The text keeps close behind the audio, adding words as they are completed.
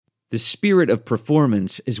The spirit of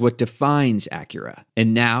performance is what defines Acura.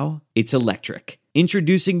 And now, it's electric.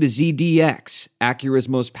 Introducing the ZDX, Acura's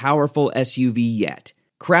most powerful SUV yet.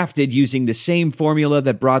 Crafted using the same formula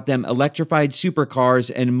that brought them electrified supercars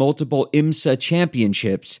and multiple IMSA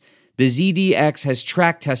championships, the ZDX has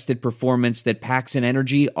track-tested performance that packs an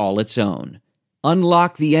energy all its own.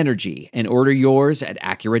 Unlock the energy and order yours at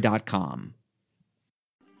Acura.com.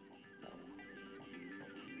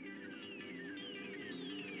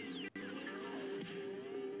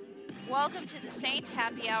 Welcome to the Saints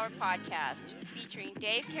Happy Hour podcast, featuring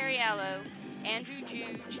Dave Cariello, Andrew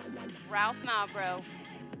Juge, Ralph Malbrough,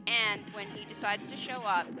 and when he decides to show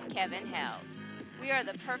up, Kevin Held. We are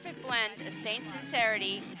the perfect blend of Saints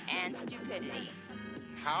sincerity and stupidity.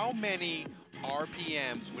 How many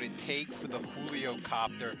RPMs would it take for the Julio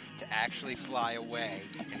copter to actually fly away,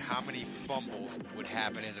 and how many fumbles would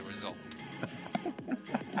happen as a result?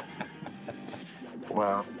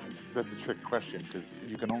 Well, that's a trick question because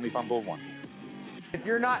you can only fumble once. If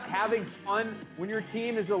you're not having fun when your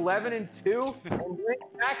team is 11-2 and win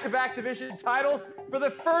back-to-back division titles for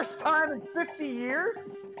the first time in 50 years,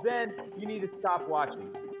 then you need to stop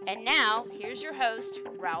watching. And now, here's your host,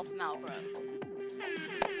 Ralph Malbrough.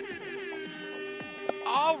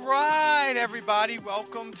 All right, everybody,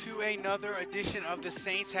 welcome to another edition of the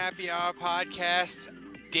Saints Happy Hour podcast.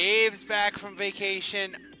 Dave's back from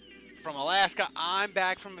vacation from Alaska. I'm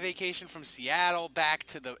back from vacation from Seattle, back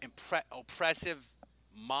to the oppressive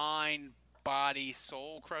mind, body,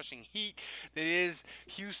 soul-crushing heat that is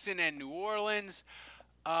Houston and New Orleans.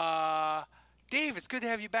 Dave, it's good to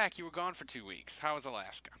have you back. You were gone for 2 weeks. How was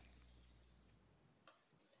Alaska?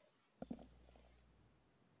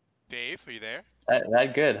 Dave, are you there?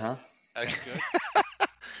 That good, huh? Good.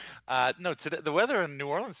 No, today the weather in New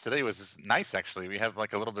Orleans today was nice. Actually, we have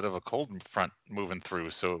like a little bit of a cold front moving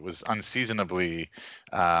through, so it was unseasonably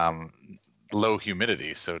low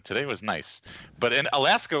humidity. So today was nice. But in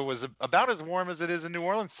Alaska was about as warm as it is in New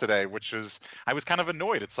Orleans today, which is I was kind of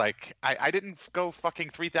annoyed. It's like I didn't go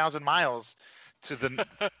fucking 3,000 miles to the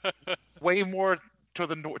way more to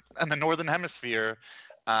the in the northern hemisphere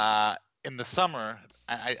in the summer.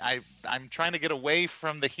 I'm trying to get away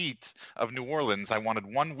from the heat of New Orleans. I wanted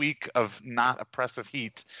 1 week of not oppressive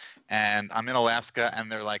heat, and I'm in Alaska,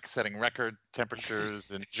 and they're like setting record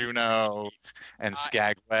temperatures in Juneau and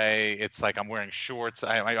Skagway. It's like I'm wearing shorts.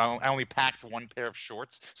 I only packed one pair of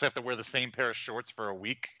shorts, so I have to wear the same pair of shorts for a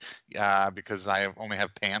week because I only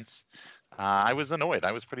have pants. I was annoyed.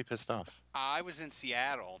 I was pretty pissed off. I was in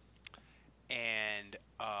Seattle, and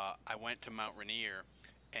I went to Mount Rainier.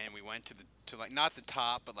 And we went to like not the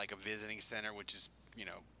top, but like a visiting center, which is, you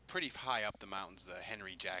know, pretty high up the mountains, the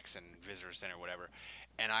Henry Jackson Visitor Center, whatever.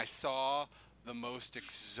 And I saw the most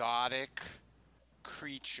exotic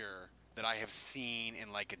creature that I have seen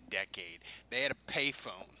in like a decade. They had a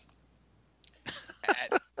payphone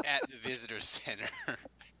at the visitor center,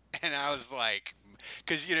 and I was like,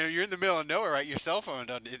 because you know you're in the middle of nowhere, right? Your cell phone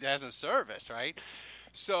it has no service, right?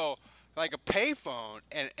 So like a payphone,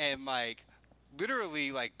 and like.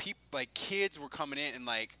 Literally, like kids were coming in, and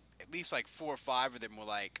like at least like 4 or 5 of them were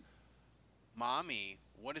like, "Mommy,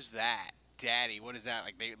 what is that? Daddy, what is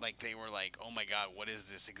that?" They were like, "Oh my God, what is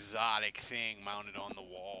this exotic thing mounted on the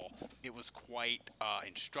wall?" It was quite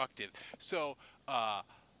instructive. So,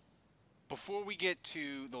 before we get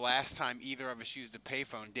to the last time either of us used a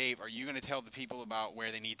payphone, Dave, are you going to tell the people about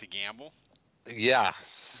where they need to gamble? Yeah.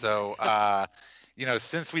 So. You know,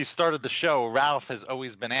 since we started the show, Ralph has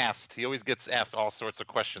always been asked. He always gets asked all sorts of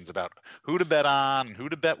questions about who to bet on and who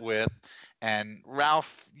to bet with. And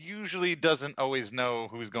Ralph usually doesn't always know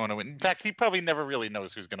who's going to win. In fact, he probably never really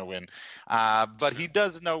knows who's going to win. But he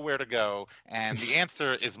does know where to go. And the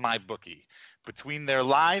answer is MyBookie. Between their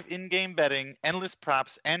live in-game betting, endless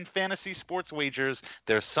props, and fantasy sports wagers,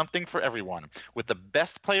 there's something for everyone. With the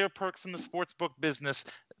best player perks in the sportsbook business,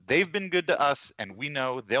 they've been good to us, and we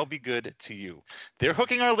know they'll be good to you. They're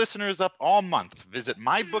hooking our listeners up all month. Visit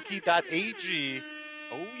mybookie.ag.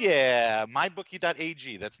 Oh, yeah,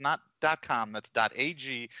 mybookie.ag. That's not .com, that's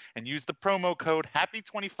 .ag. And use the promo code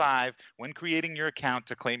HAPPY25 when creating your account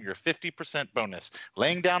to claim your 50% bonus.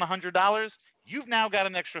 Laying down $100? You've now got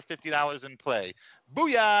an extra $50 in play.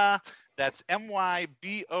 Booyah! That's mybookie.ag.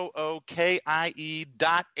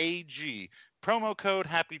 Promo code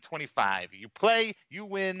HAPPY25. You play, you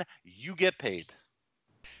win, you get paid.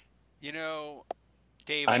 You know,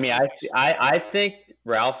 Dave. I mean, I think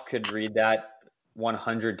Ralph could read that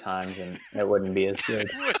 100 times and it wouldn't be as good.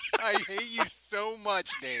 I hate you so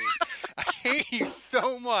much, Dave. I hate you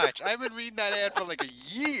so much. I've been reading that ad for like a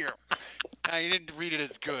year. I didn't read it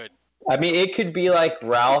as good. I mean, it could be like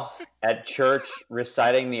Ralph at church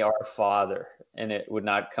reciting the Our Father, and it would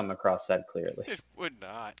not come across that clearly. It would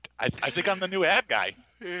not. I think I'm the new ad guy.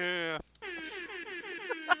 Yeah.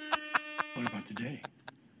 What about today?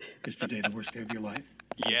 Is today the worst day of your life?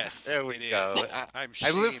 Yes. There we it go. is. I'm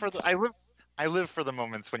I live shamed. for I live for the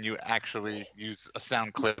moments when you actually use a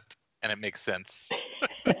sound clip and it makes sense.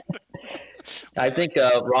 I think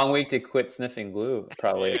wrong week to quit sniffing glue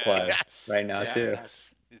probably applies right now Yeah, too.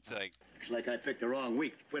 It's like. It's like I picked the wrong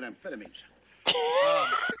week to quit amphetamines.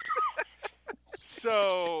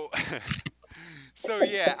 So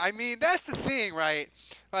yeah, I mean that's the thing, right?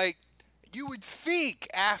 Like you would think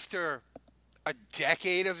after a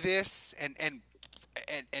decade of this and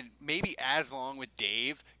maybe as long with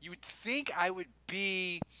Dave, you would think I would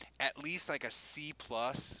be at least like a C+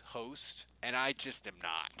 host, and I just am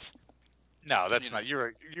not. No, that's not.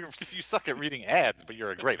 You suck at reading ads, but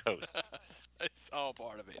you're a great host. It's all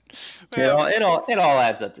part of it. It all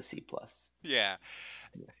adds up to C+. Yeah.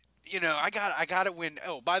 You know, I got to win.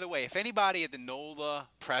 Oh, by the way, if anybody at the NOLA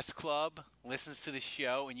Press Club listens to the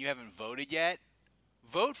show and you haven't voted yet,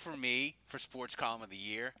 vote for me for Sports Column of the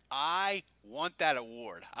Year. I want that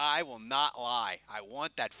award. I will not lie. I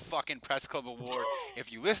want that fucking Press Club award.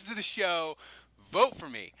 If you listen to the show, vote for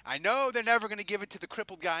me. I know they're never going to give it to the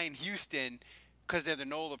crippled guy in Houston because they're the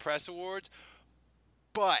NOLA Press Awards,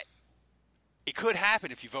 but it could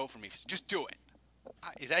happen if you vote for me. Just do it.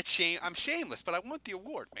 Is that shame? I'm shameless, but I want the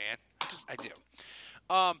award, man. I do.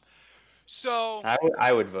 So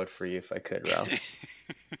I would vote for you if I could, Ralph.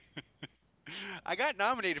 I got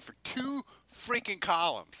nominated for 2 freaking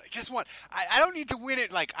columns. I don't need to win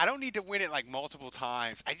it like multiple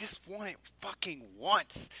times. I just want it fucking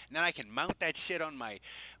once. And then I can mount that shit on my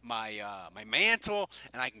mantle,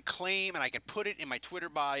 and I can claim and I can put it in my Twitter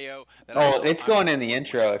bio. It's going in the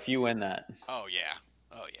intro if you win that. Oh yeah.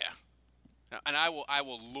 And I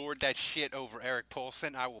will lord that shit over Eric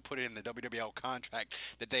Paulson. I will put it in the WWL contract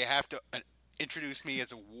that they have to introduce me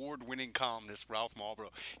as award-winning columnist Ralph Marlboro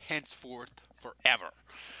henceforth forever.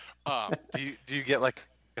 Do you get like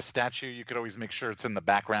a statue? You could always make sure it's in the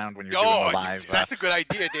background when you're doing a live. That's a good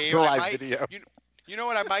idea, Dave. Live video. You know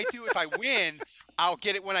what I might do if I win? I'll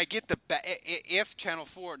get it when I get if Channel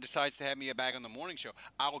 4 decides to have me back on the morning show.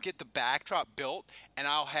 I will get the backdrop built, and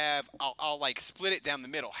I'll like split it down the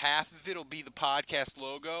middle. Half of it'll be the podcast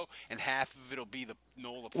logo, and half of it'll be the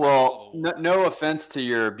NOLA. Well, no offense to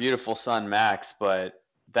your beautiful son Max, but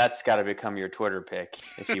that's got to become your Twitter pick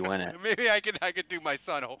if you win it. Maybe I could do my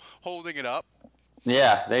son holding it up.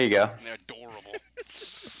 Yeah, there you go. They're adorable.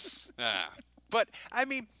 But I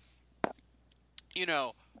mean, you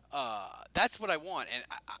know. That's what I want, and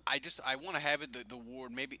I want to have it the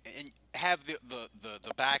award maybe, and have the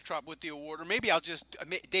backdrop with the award, or maybe I'll just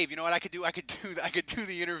Dave. You know what I could do? I could do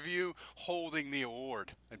the interview holding the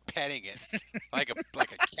award and petting it like a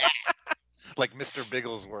cat, like Mr.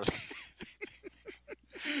 Bigglesworth.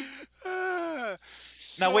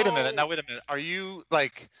 Now wait a minute. Are you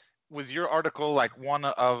like? Was your article like one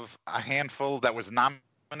of a handful that was nominated?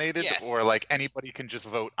 Yes. Or like anybody can just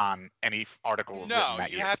vote on any article? No,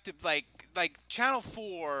 that you year? have to like Channel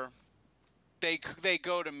 4. They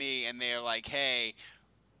go to me and they're like, hey,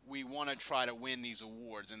 we want to try to win these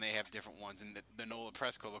awards, and they have different ones. And the NOLA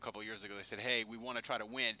Press Club a couple of years ago, they said, hey, we want to try to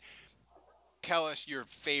win. Tell us your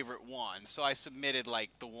favorite one. So I submitted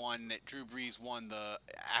like the one that Drew Brees won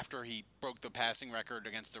after he broke the passing record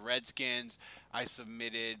against the Redskins. I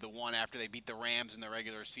submitted the one after they beat the Rams in the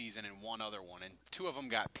regular season, and one other one, and 2 of them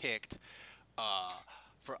got picked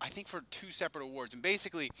for 2 separate awards. And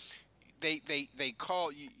basically, they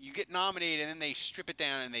call you get nominated, and then they strip it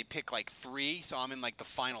down and they pick like 3. So I'm in like the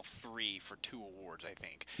final 3 for 2 awards, I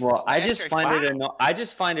think. Well, I just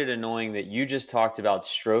find it annoying that you just talked about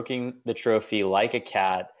stroking the trophy like a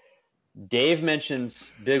cat. Dave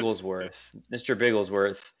mentions Bigglesworth, Mr.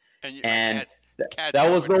 Bigglesworth, and that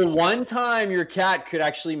was the one time your cat could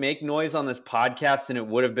actually make noise on this podcast and it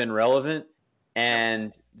would have been relevant.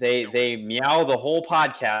 And they meow the whole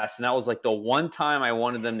podcast, and that was like the one time I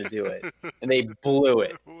wanted them to do it, and they blew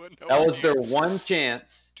it. That was their one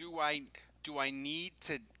chance. Do I need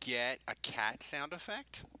to get a cat sound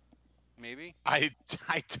effect? Maybe. I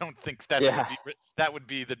don't think that would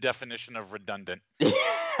be the definition of redundant.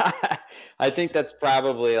 I think that's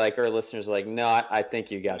probably like our listeners are like, no, I think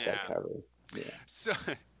you got that covered. Yeah.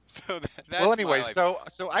 So that's well, anyway, so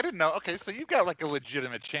I didn't know. Okay, so you've got like a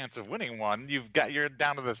legitimate chance of winning one. You're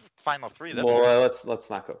down to the final 3. That's let's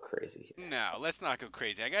not go crazy. No, let's not go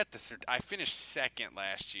crazy. I finished second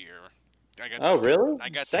last year. Really? I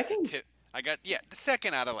got second. the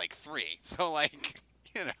second out of like 3. So like,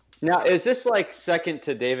 you know. Now, is this like second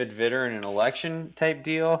to David Vitter in an election type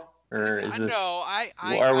deal? Or is this,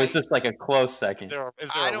 or was this like a close second? Is there a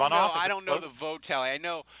I don't runoff? know. I don't know the vote tally. I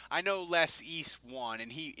know Les East won, and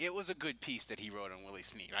it was a good piece that he wrote on Willie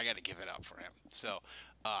Snead. I got to give it up for him. So,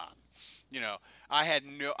 he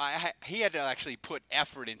had to actually put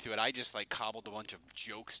effort into it. I just like cobbled a bunch of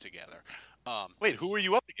jokes together. Wait, who were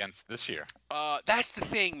you up against this year? That's the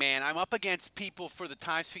thing, man. I'm up against people for the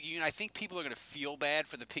Times-Picayune. I think people are going to feel bad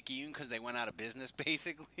for the Picayune because they went out of business,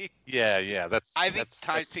 basically. Yeah. I think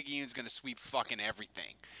Times-Picayune's going to sweep fucking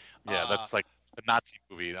everything. Yeah, that's like a Nazi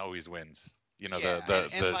movie. It always wins. You know,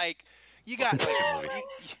 like you got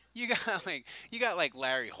like you got like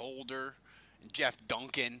Larry Holder, and Jeff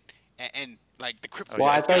Duncan, and like the crypto. Well,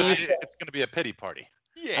 I thought it's going to be a pity party.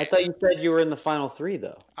 Yeah. I thought you said you were in the final three,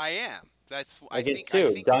 though. I am. I think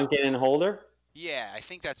Duncan and Holder. Yeah, I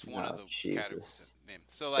think that's one of the categories.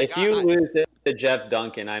 So like, if you lose to Jeff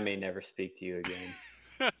Duncan, I may never speak to you again.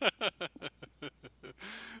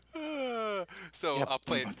 I'll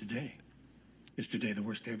play. What about today? Is today the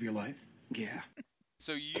worst day of your life? Yeah.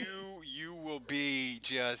 So you will be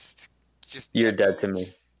just. You're dead to me.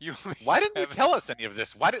 Why didn't you tell us any of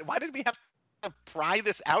this? Why did we have to pry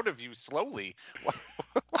this out of you slowly?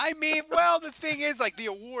 I mean, well, the thing is, like, the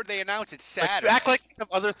award, they announce it Saturday. You act like you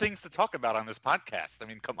have other things to talk about on this podcast. I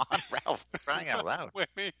mean, come on, Ralph, crying out loud.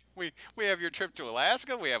 We have your trip to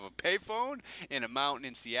Alaska. We have a payphone in a mountain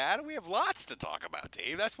in Seattle. We have lots to talk about,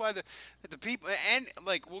 Dave. That's why the people, and,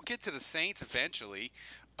 like, we'll get to the Saints eventually,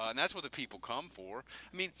 and that's what the people come for.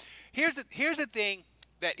 I mean, here's the thing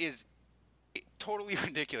that is totally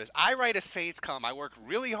ridiculous. I write a Saints column. I work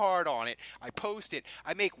really hard on it. I post it.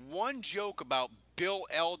 I make one joke about Bill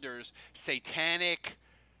Elder's satanic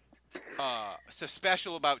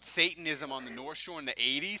special about Satanism on the North Shore in the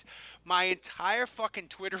 80s. My entire fucking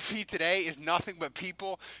Twitter feed today is nothing but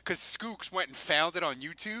people, because Skooks went and found it on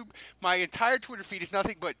YouTube. My entire Twitter feed is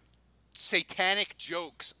nothing but satanic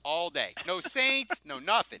jokes all day. No Saints, no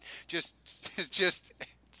nothing. Just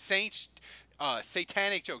Saints,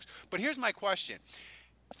 satanic jokes. But here's my question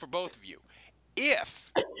for both of you: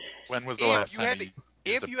 when was the last time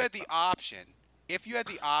if you had the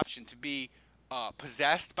option to be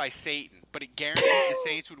possessed by Satan, but it guaranteed the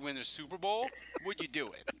Saints would win the Super Bowl, would you do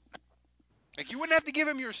it? Like, you wouldn't have to give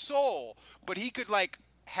him your soul, but he could, like,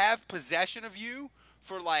 have possession of you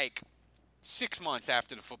for, like, 6 months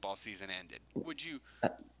after the football season ended. Would you?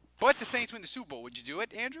 But the Saints win the Super Bowl. Would you do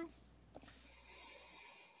it, Andrew?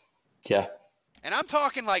 Yeah. And I'm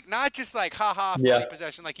talking, like, not just like funny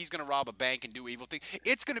possession, like he's going to rob a bank and do evil things.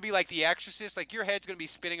 It's going to be like The Exorcist, like your head's going to be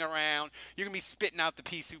spinning around. You're going to be spitting out the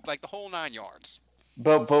pea soup, like the whole 9 yards.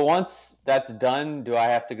 But once that's done, do I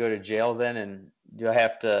have to go to jail then, and do I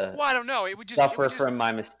have to? Well, I don't know. It would just suffer from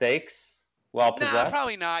my mistakes while possessed. Nah,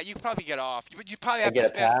 probably not. You could probably get off, but you probably have to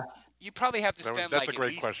spend. A pass? You probably have to spend. That's like a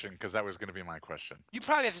great question, because that was going to be my question. You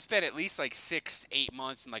probably have to spend at least like 6 to 8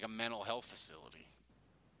 months in like a mental health facility.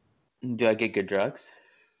 Do I get good drugs?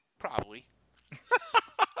 Probably.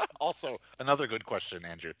 Also, another good question,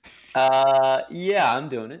 Andrew. Yeah, I'm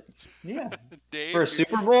doing it. Yeah. Dave, for a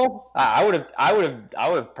Super Bowl, I would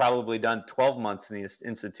have probably done 12 months in the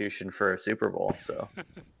institution for a Super Bowl. So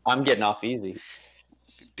I'm getting off easy.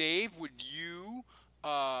 Dave, would you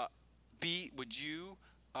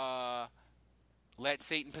let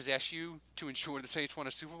Satan possess you to ensure the Saints won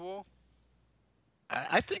a Super Bowl?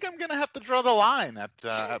 I think I'm going to have to draw the line at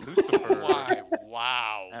Lucifer. Why?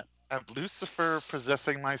 Wow. At Lucifer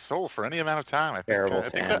possessing my soul for any amount of time. I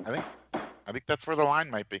think that's where the line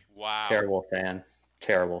might be. Wow. Terrible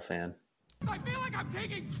fan. I feel like I'm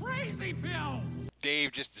taking crazy pills.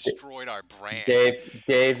 Dave just destroyed our brand.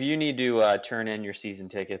 Dave, you need to turn in your season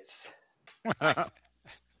tickets.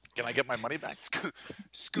 Can I get my money back?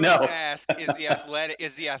 Skooks asks,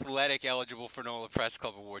 is the athletic eligible for NOLA Press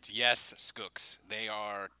Club Awards? Yes, Skooks. They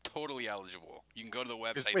are totally eligible. You can go to the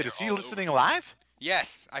website. Wait, is he listening live?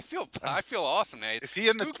 Yes, I feel awesome. Now. Is he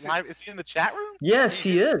in the chat room? Yes,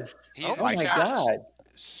 he is. Oh my God.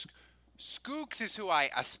 Skooks is who I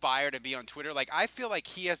aspire to be on Twitter. Like, I feel like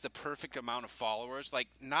he has the perfect amount of followers. Like,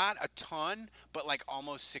 not a ton, but like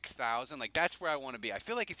almost 6,000. Like, that's where I want to be. I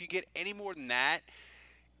feel like if you get any more than that,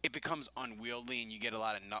 it becomes unwieldy and you get a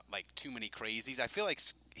lot of too many crazies. I feel like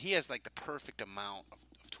he has like the perfect amount of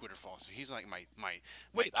Twitter followers. So he's like my.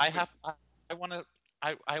 Wait, I want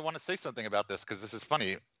to say something about this, because this is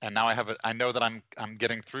funny, and now I know that I'm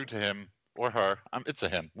getting through to him or her. It's a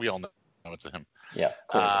him. We all know it's a him. Yeah.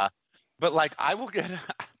 But like I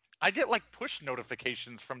get like push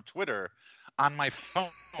notifications from Twitter on my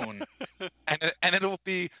phone, and it'll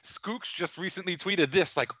be Skooks just recently tweeted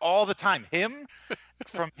this like all the time. Him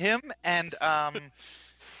and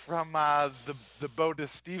from the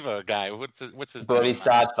Bodhisattva guy. What's his name?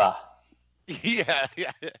 Bodhisattva. Yeah,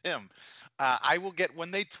 him. I will get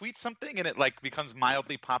when they tweet something and it like becomes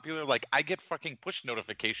mildly popular. Like I get fucking push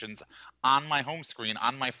notifications on my home screen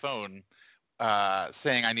on my phone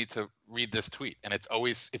saying I need to read this tweet, and it's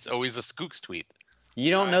always a Skooks tweet. You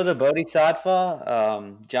don't know the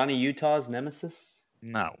Bodhisattva, Johnny Utah's nemesis?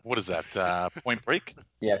 No, what is that? Point Break?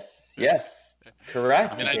 Yes,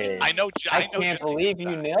 correct. I know. I can't believe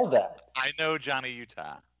you nailed that. I know Johnny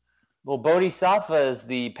Utah. Well, Bodhisattva is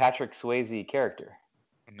the Patrick Swayze character.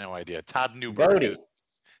 No idea. Todd Newberg.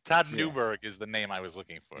 Newberg is the name I was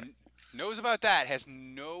looking for. Knows about that. Has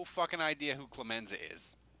no fucking idea who Clemenza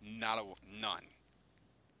is. None.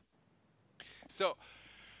 So,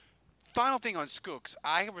 final thing on Skooks.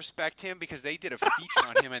 I respect him because they did a feature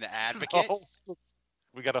on him in The Advocate.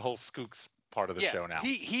 We got a whole Skooks part of the show now.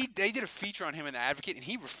 They did a feature on him in The Advocate, and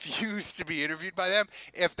he refused to be interviewed by them.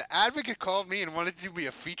 If The Advocate called me and wanted to do me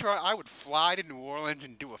a feature on it, I would fly to New Orleans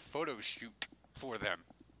and do a photo shoot for them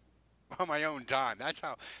on my own time. That's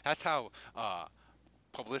how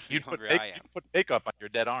publicity hungry I am. You'd put makeup on your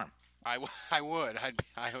dead arm. I would.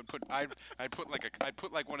 I'd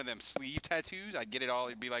put like one of them sleeve tattoos. I'd get it all.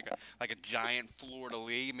 It'd be like a giant fleur de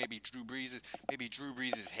lis. Maybe Drew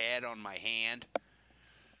Brees' head on my hand.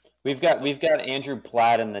 We've got Andrew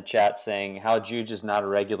Platt in the chat saying how Juge is not a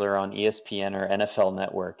regular on ESPN or NFL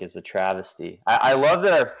Network is a travesty. I love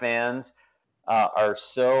that our fans are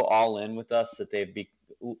so all in with us that they've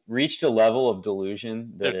reached a level of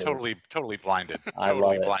delusion that they're totally blinded. I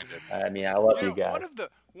love it. Blinded. I mean, I love you guys.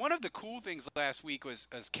 One of the cool things last week was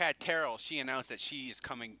Kat Terrell. She announced that she's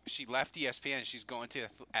coming. She left ESPN and she's going to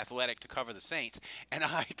Athletic to cover the Saints. And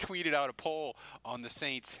I tweeted out a poll on the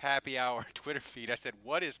Saints Happy Hour Twitter feed. I said,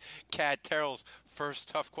 "What is Kat Terrell's first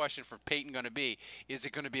tough question for Peyton going to be? Is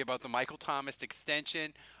it going to be about the Michael Thomas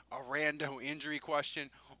extension, a rando injury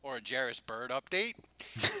question, or a Jarris Bird update?"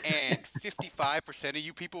 And 55% of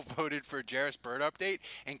you people voted for Jarris Bird update,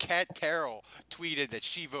 and Kat Terrell tweeted that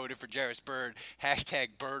she voted for Jarris Bird,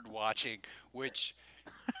 #birdwatching, which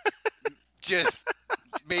just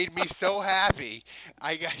made me so happy.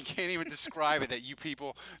 I can't even describe it, that you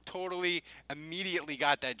people totally immediately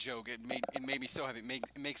got that joke. It made me so happy.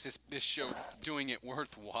 It makes this show doing it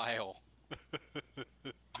worthwhile.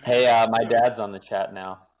 Hey, my dad's on the chat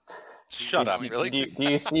now. Shut up! Really? Do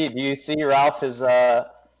you see Ralph his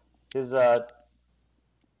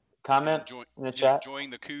comment in the chat? Enjoying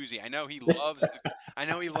the koozie. I know he loves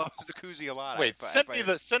the koozie a lot. Wait, send me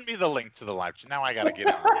the link to the live. Now I gotta get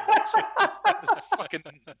in. This fucking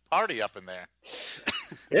party up in there.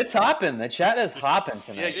 It's hopping. The chat is hopping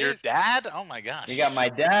tonight. Yeah, your dad? Oh my gosh. We got my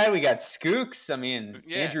dad. We got Skooks. I mean,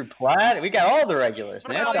 Andrew Platt. We got all the regulars.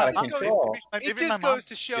 Man, it's out of control. It just goes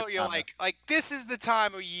to show you, like this is the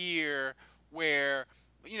time of year where,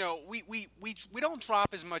 you know, we don't drop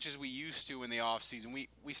as much as we used to in the off season.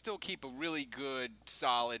 We still keep a really good,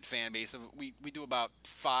 solid fan base. We do about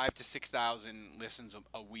 5,000 to 6,000 listens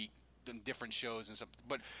a week in different shows and stuff.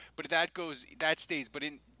 But that stays. But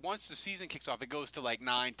once the season kicks off, it goes to like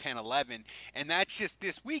 9, 10, 11, and that's just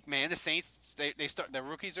this week, man. The Saints, they start. The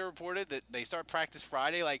rookies are reported that they start practice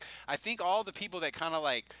Friday. Like, I think all the people that kind of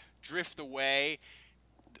like drift away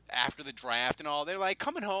after the draft and all, they're like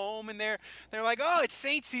coming home and they're like, oh, it's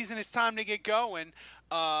Saints season, it's time to get going.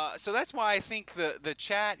 So that's why I think the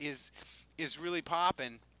chat is really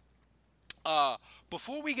popping.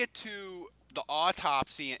 Before we get to the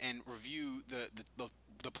autopsy and review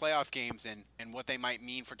the playoff games and what they might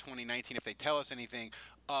mean for 2019 if they tell us anything,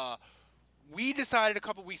 we decided a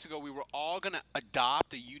couple weeks ago we were all going to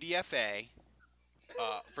adopt a UDFA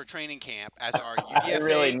for training camp as our UDFA.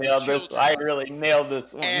 I really nailed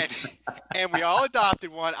this one. And we all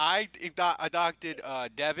adopted one. I adopted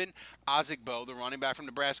Devin Ozigbo, the running back from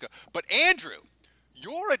Nebraska. But Andrew,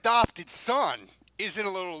 your adopted son is in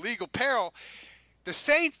a little legal peril. The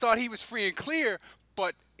Saints thought he was free and clear,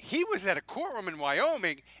 but he was at a courtroom in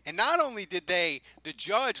Wyoming, and not only did the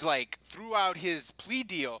judge, like, threw out his plea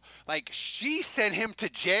deal, like, she sent him to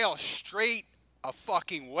jail straight a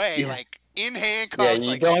fucking way, like, in handcuffs.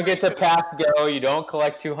 Yeah, you don't get to pass go. You don't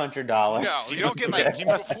collect $200. No, you don't get, like,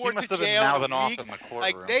 report to jail in a week.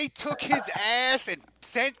 Like, they took his ass and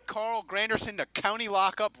sent Carl Granderson to county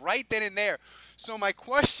lockup right then and there. So my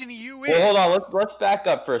question to you is... Well, hold on. Let's back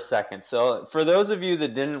up for a second. So for those of you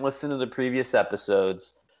that didn't listen to the previous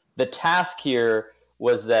episodes, the task here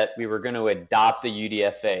was that we were going to adopt a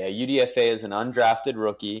UDFA. A UDFA is an undrafted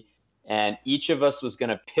rookie, and each of us was going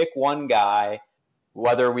to pick one guy,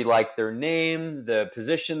 whether we like their name, the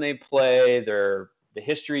position they play, the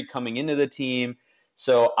history coming into the team.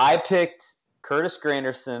 So I picked Curtis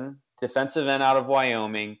Granderson, defensive end out of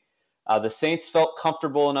Wyoming. The Saints felt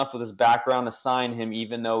comfortable enough with his background to sign him,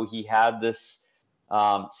 even though he had this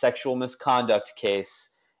sexual misconduct case,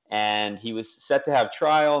 and he was set to have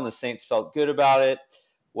trial, and the Saints felt good about it.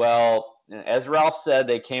 Well, as Ralph said,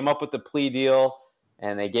 they came up with the plea deal,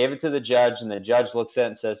 and they gave it to the judge, and the judge looks at it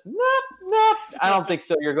and says, nope, I don't think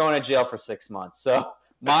so. You're going to jail for 6 months. So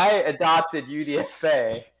my adopted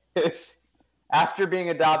UDFA, after being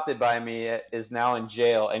adopted by me, is now in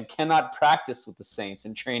jail and cannot practice with the Saints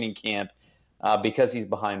in training camp because he's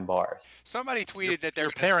behind bars. Somebody tweeted that they're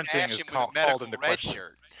going to stash him with a medical red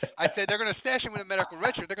shirt. I said they're going to stash him with a medical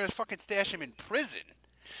red shirt. They're going to fucking stash him in prison.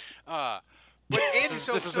 But Andrew,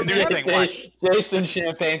 this is the new thing. Jason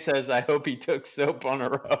Champagne says, I hope he took soap on a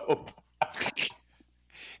rope.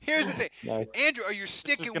 Here's the thing. Nice. Andrew, are you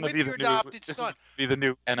sticking with your adopted son? This is be the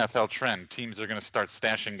new NFL trend. Teams are going to start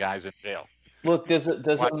stashing guys in jail. Look, does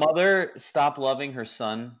a mother stop loving her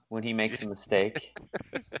son when he makes a mistake?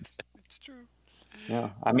 It's true.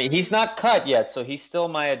 Yeah, I mean, he's not cut yet, so he's still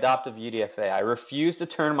my adoptive UDFA. I refuse to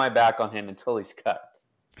turn my back on him until he's cut.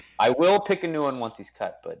 I will pick a new one once he's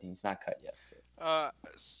cut, but he's not cut yet. So.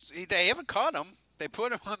 They haven't caught him. They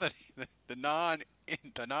put him on the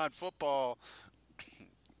non-football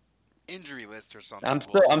injury list or something.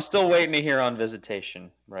 I'm still waiting to hear on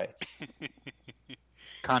visitation rights.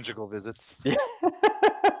 Conjugal visits. Yeah.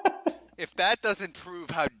 If that doesn't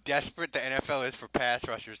prove how desperate the NFL is for pass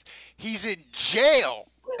rushers, he's in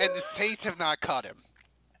jail, and the Saints have not caught him.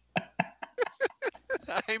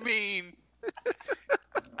 I mean,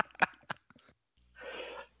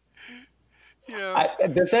 you know,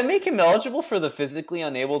 does that make him eligible for the physically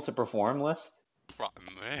unable to perform list? I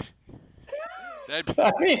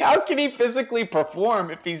mean, how can he physically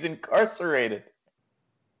perform if he's incarcerated?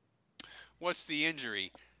 What's the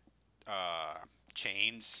injury?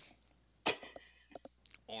 Chains.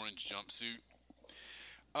 Orange jumpsuit.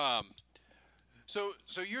 So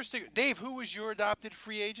you're Dave. Who was your adopted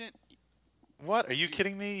free agent? What? Are you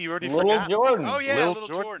kidding me? You already Little forgot? Jordan. Oh yeah, Little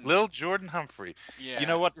Jordan. Little Jordan Humphrey. Yeah. You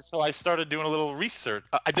know what? So I started doing a little research.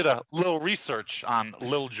 I did a little research on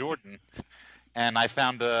Lil Jordan, and I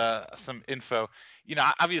found some info. You know,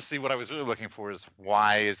 obviously, what I was really looking for is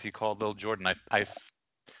why is he called Lil Jordan? I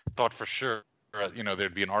thought for sure,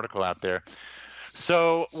 there'd be an article out there.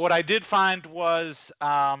 So what I did find was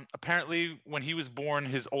apparently when he was born,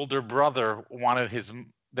 his older brother wanted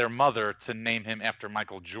their mother to name him after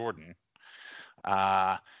Michael Jordan.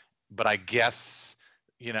 But I guess,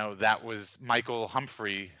 that was Michael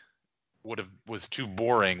Humphrey was too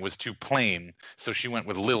boring, was too plain. So she went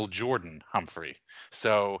with Lil Jordan Humphrey.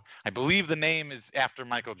 So I believe the name is after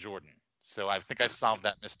Michael Jordan. So I think I've solved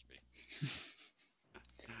that mystery.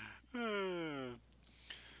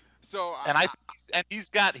 So he's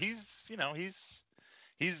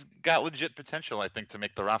got legit potential, I think, to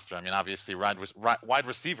make the roster. I mean, obviously, wide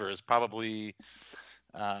receiver is probably,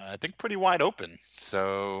 I think, pretty wide open.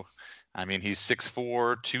 So, I mean, he's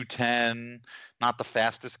 6'4", 210, not the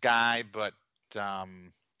fastest guy, but not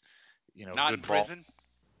good in prison.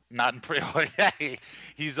 Not in prison.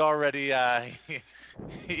 He's already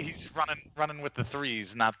he's running with the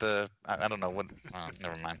threes, not the. I don't know what. Oh,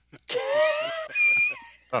 never mind. I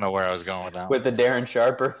don't know where I was going with that. With the Darren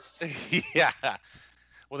Sharpers. Yeah.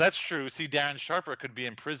 Well, that's true. See, Darren Sharper could be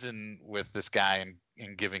in prison with this guy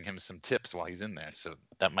and giving him some tips while he's in there. So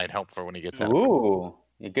that might help for when he gets out of prison. Ooh,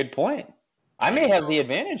 a good point. I may have the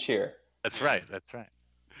advantage here. That's right.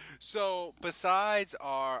 So besides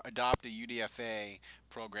our Adopt a UDFA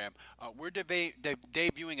program, we're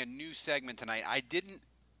debuting a new segment tonight.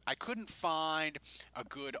 I couldn't find a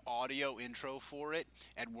good audio intro for it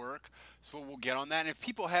at work, so we'll get on that. And if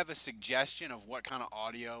people have a suggestion of what kind of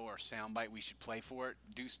audio or soundbite we should play for it,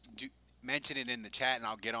 do mention it in the chat, and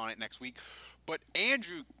I'll get on it next week. But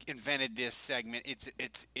Andrew invented this segment.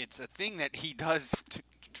 It's a thing that he does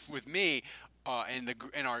with me,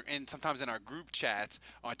 and sometimes in our group chats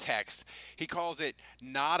on text. He calls it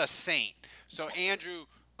 "Not a Saint." So Andrew,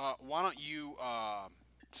 why don't you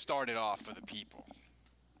start it off for the people?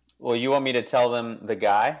 Well, you want me to tell them the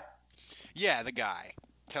guy? Yeah, the guy.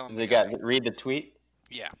 Tell him the guy. Read the tweet?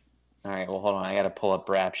 Yeah. All right, well, hold on. I got to pull up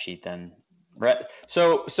Rap Sheet then.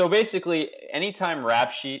 So basically, anytime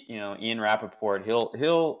Rap Sheet, Ian Rappaport,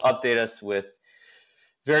 he'll update us with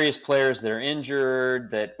various players that are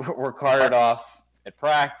injured, that were carted off at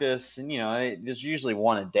practice. And, there's usually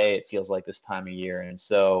one a day, it feels like, this time of year. And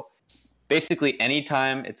so basically,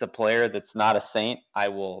 anytime it's a player that's not a Saint, I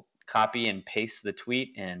will copy and paste the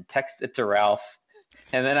tweet and text it to Ralph,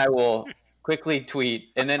 and then I will quickly tweet,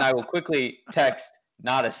 and then I will quickly text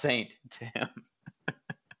 "not a saint" to him.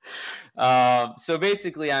 So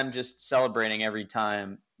basically, I'm just celebrating every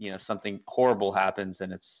time something horrible happens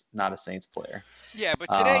and it's not a Saints player. Yeah,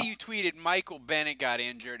 but today you tweeted Michael Bennett got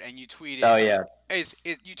injured, and you tweeted, "Oh yeah,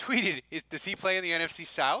 does he play in the NFC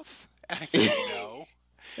South?" And I said, no.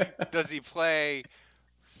 Does he play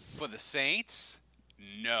for the Saints?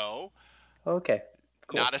 No. Okay,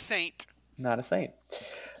 cool. Not a Saint. Not a Saint.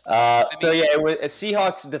 A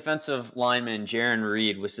Seahawks defensive lineman Jaron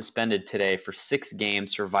Reed was suspended today for 6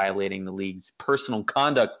 games for violating the league's personal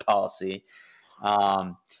conduct policy.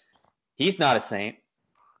 He's not a Saint.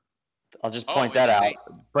 I'll just point that out.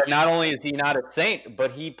 But not only is he not a Saint,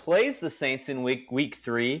 but he plays the Saints in week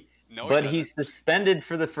 3. No, but he's suspended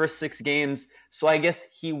for the first 6 games, so I guess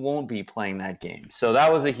he won't be playing that game. So that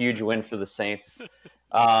was a huge win for the Saints.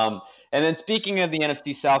 And then speaking of the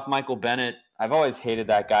NFC South, Michael Bennett, I've always hated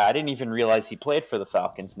that guy. I didn't even realize he played for the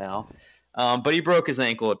Falcons now. But he broke his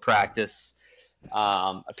ankle at practice.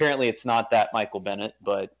 Apparently it's not that Michael Bennett,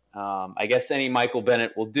 but I guess any Michael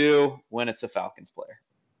Bennett will do when it's a Falcons player.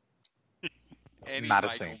 Not a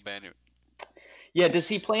Saint. Bennett. Yeah, does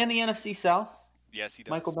he play in the NFC South? Yes, he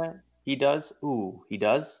does. Michael Bennett? He does? Ooh, he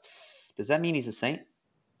does? Does that mean he's a Saint?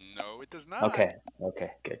 No, it does not. Okay,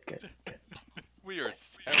 good. We are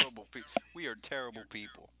terrible people. We are terrible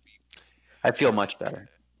people. I feel much better.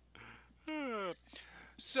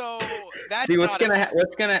 So that's see what's gonna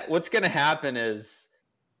happen is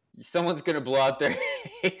someone's gonna blow out their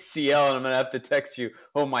ACL, and I'm gonna have to text you.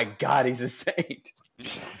 Oh my God, he's a Saint.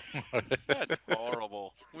 That's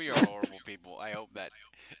horrible. We are horrible people. I hope that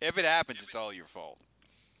if it happens, it's all your fault.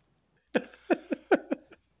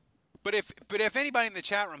 But if anybody in the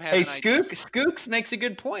chat room has an idea, Skooks makes a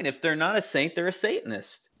good point. If they're not a Saint, they're a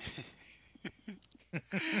Satanist.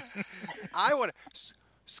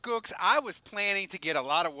 Skooks, I was planning to get a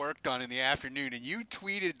lot of work done in the afternoon, and you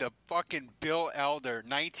tweeted the fucking Bill Elder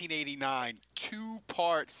 1989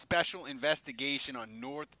 2-part special investigation on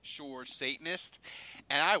North Shore Satanist,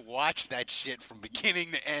 and I watched that shit from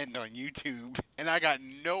beginning to end on YouTube, and I got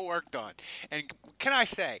no work done. And can I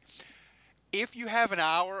say, if you have an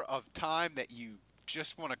hour of time that you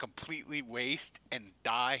just want to completely waste and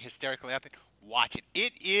die hysterically laughing, watch it.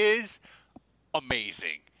 It is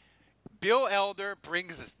amazing. Bill Elder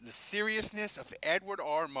brings the seriousness of Edward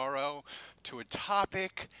R. Murrow to a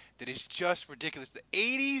topic that is just ridiculous. The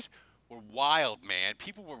 80s were wild, man.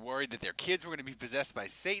 People were worried that their kids were going to be possessed by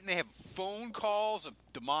Satan. They have phone calls of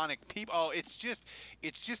demonic people. Oh,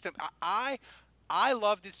 I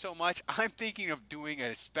loved it so much. I'm thinking of doing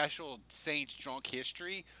a special Saints drunk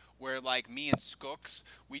history where, like, me and Skooks,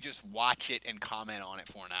 we just watch it and comment on it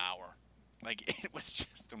for an hour. Like, it was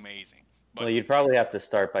just amazing. But, well, you'd probably have to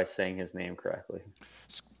start by saying his name correctly.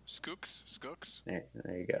 Skooks. There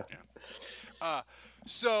you go. Yeah.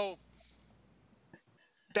 So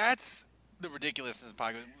that's the ridiculousness of the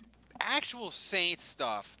podcast. Actual Saints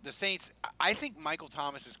stuff. The Saints. I think Michael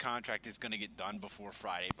Thomas's contract is going to get done before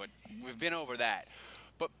Friday, but we've been over that.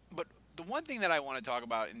 But the one thing that I want to talk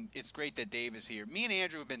about, and it's great that Dave is here. Me and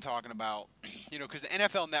Andrew have been talking about, because the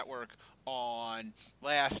NFL Network on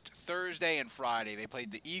last Thursday and Friday, they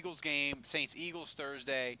played the Eagles game, Saints-Eagles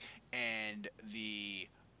Thursday, and the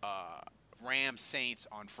Rams-Saints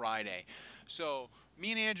on Friday. So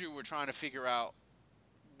me and Andrew were trying to figure out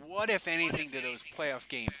what, if anything, do those playoff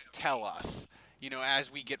games tell us?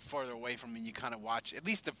 As we get further away from it, you kind of watch, at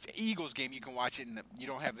least the Eagles game, you can watch it and you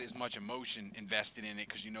don't have as much emotion invested in it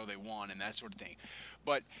because they won and that sort of thing.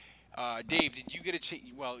 But Dave, did you get a chance?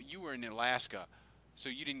 Well, you were in Alaska, so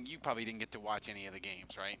you probably didn't get to watch any of the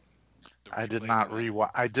games, right? I did not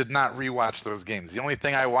rewatch those games. The only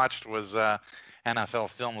thing I watched was NFL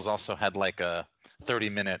Films also had like a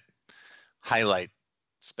 30-minute highlight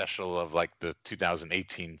special of like the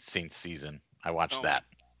 2018 Saints season. I watched that.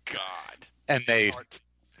 God. And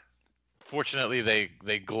fortunately,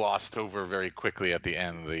 they glossed over very quickly at the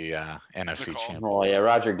end of the NFC Championship. Oh yeah,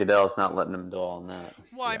 Roger Goodell's not letting them dwell on that.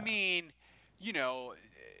 Well, yeah. I mean,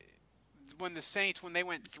 when the Saints, when they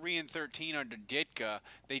went 3-13 under Ditka,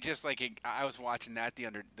 they just I was watching that the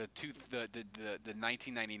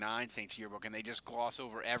 1999 Saints yearbook, and they just gloss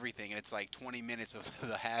over everything, and it's like 20 minutes of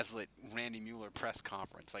the Hazlitt Randy Mueller press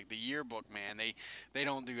conference. Like the yearbook, man, they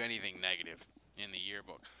don't do anything negative in the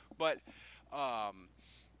yearbook. But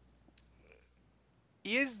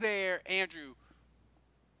is there, Andrew,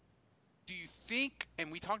 do you think,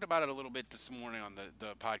 and we talked about it a little bit this morning on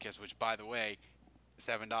the podcast, which, by the way,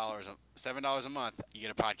 $7 a month, you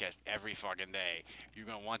get a podcast every fucking day. You're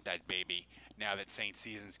gonna want that, baby. Now that Saints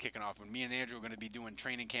season's kicking off, and me and Andrew are gonna be doing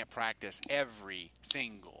training camp practice every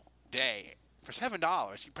single day for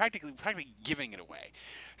 $7. You're practically giving it away.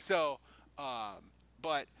 So,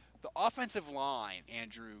 but the offensive line,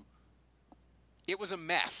 Andrew, it was a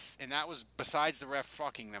mess, and that was, besides the ref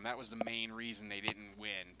fucking them, that was the main reason they didn't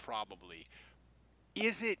win, probably.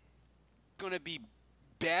 Is it going to be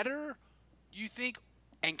better, you think?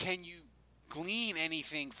 And can you glean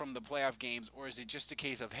anything from the playoff games, or is it just a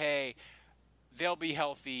case of, hey, they'll be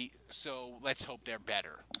healthy, so let's hope they're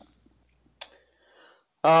better?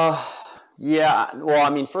 Yeah. Well, I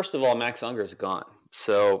mean, first of all, Max Unger's gone.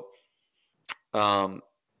 So,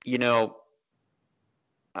 you know,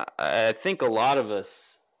 I think a lot of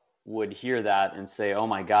us would hear that and say, oh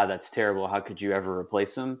my God, that's terrible. How could you ever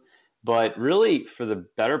replace him? But really, for the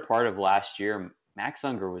better part of last year, Max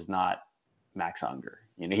Unger was not Max Unger.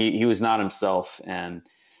 You know, he was not himself. And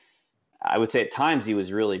I would say at times he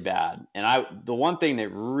was really bad. And the one thing that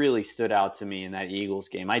really stood out to me in that Eagles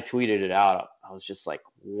game, I tweeted it out. I was just like,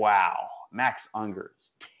 wow, Max Unger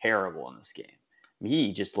is terrible in this game. I mean,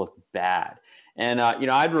 he just looked bad. And, you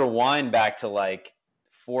know, I'd rewind back to like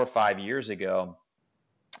 4 or 5 years ago,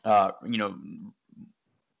 you know,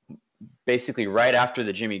 basically right after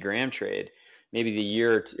the Jimmy Graham trade, maybe the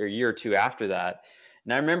year or two after that.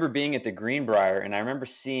 And I remember being at the Greenbrier, and I remember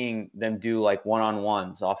seeing them do like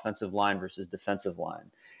one-on-ones, offensive line versus defensive line.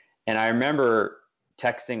 And I remember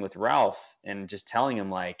texting with Ralph and just telling him,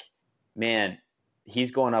 like, man,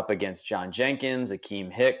 he's going up against John Jenkins,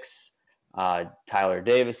 Akeem Hicks, Tyler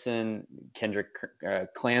Davison, Kendrick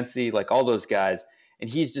Clancy, like all those guys. And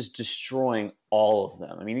he's just destroying all of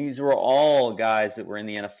them. I mean, these were all guys that were in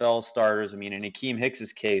the NFL starters. I mean, in Akeem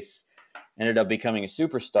Hicks's case, ended up becoming a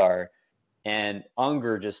superstar. And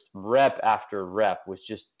Unger, just rep after rep, was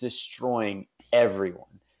just destroying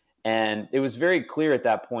everyone. And it was very clear at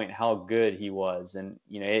that point how good he was. And,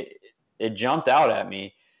 you know, it jumped out at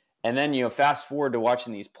me. And then, you know, fast forward to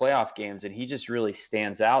watching these playoff games, and he just really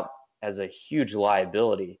stands out as a huge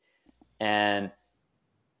liability. And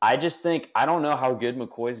I just think, I don't know how good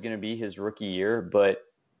McCoy is going to be his rookie year, but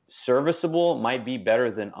serviceable might be better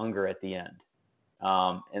than Unger at the end.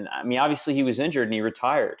 And I mean, obviously he was injured and he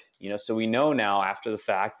retired, you know, so we know now after the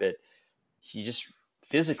fact that he just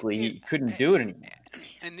physically, he couldn't do it anymore.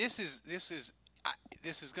 And this is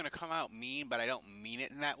going to come out mean, but I don't mean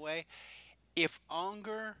it in that way. If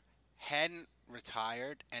Unger hadn't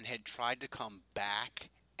retired and had tried to come back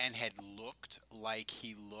and had looked like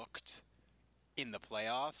he looked in the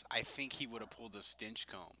playoffs, I think he would have pulled the stench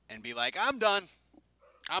comb and be like, I'm done.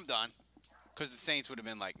 Because the Saints would have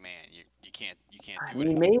been like, man, you can't do it. I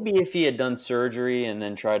mean, maybe if he had done surgery and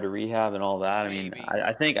then tried to rehab and all that. Maybe.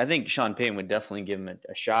 I mean, I think Sean Payton would definitely give him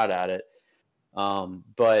a shot at it.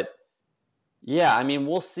 But yeah, I mean,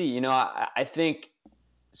 we'll see. You know, I think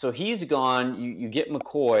so. He's gone. You get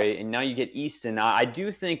McCoy, and now you get Easton. Now, I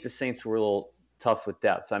do think the Saints were a little tough with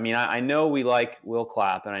depth. I mean, I know we like Will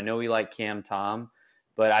Clapp, and I know we like Cam Tom,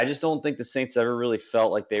 but I just don't think the Saints ever really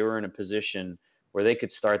felt like they were in a position where they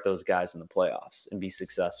could start those guys in the playoffs and be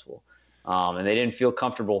successful. And they didn't feel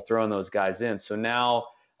comfortable throwing those guys in. So now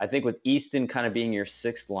I think with Easton kind of being your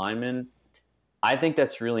sixth lineman, I think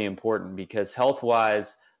that's really important because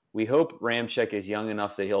health-wise, we hope Ramczyk is young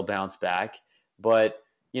enough that he'll bounce back. But,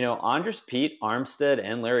 you know, Andres Pete, Armstead,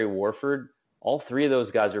 and Larry Warford, all three of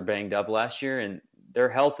those guys were banged up last year, and their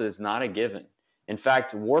health is not a given. In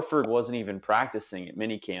fact, Warford wasn't even practicing at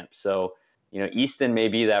minicamp. So, you know, Easton may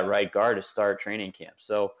be that right guard to start training camp.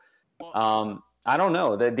 So, I don't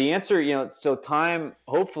know. The answer, you know, so time,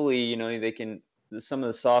 hopefully, you know, they can, some of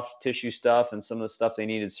the soft tissue stuff and some of the stuff they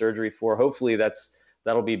needed surgery for, hopefully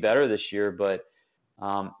that'll be better this year. But,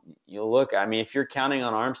 you know, look, I mean, if you're counting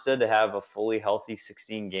on Armstead to have a fully healthy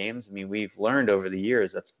 16 games, I mean, we've learned over the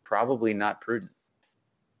years that's probably not prudent.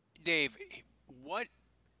 Dave, what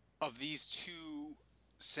of these two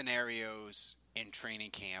scenarios in training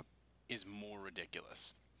camp is more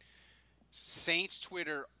ridiculous? Saints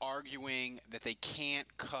Twitter arguing that they can't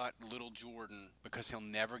cut Little Jordan because he'll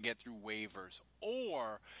never get through waivers,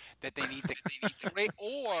 or that they need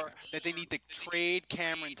to trade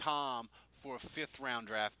Cameron Tom for a 5th round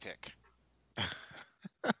draft pick.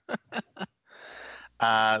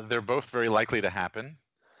 They're both very likely to happen.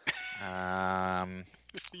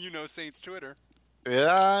 You know Saints Twitter.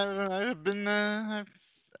 Yeah, I've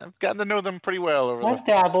gotten to know them pretty well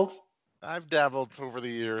I've dabbled over the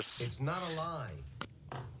years. It's not a lie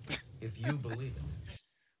if you believe it.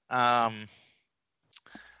 I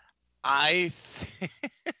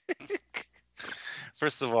think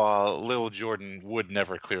First of all, Lil Jordan would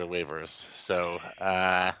never clear waivers, so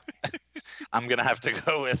I'm gonna have to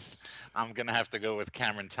go with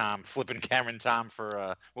Cameron Tom, flipping Cameron Tom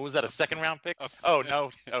for what was that, a second round pick? Not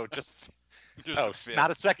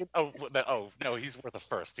a second. No, he's worth a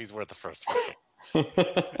first.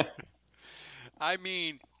 I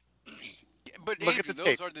mean, but look Andrew, at the those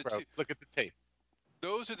tape, are the bro. two. Look at the tape.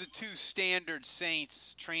 Those are the two standard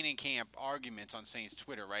Saints training camp arguments on Saints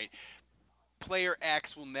Twitter, right? Player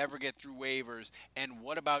X will never get through waivers, and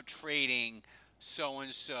what about trading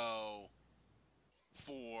so-and-so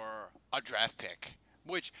for a draft pick?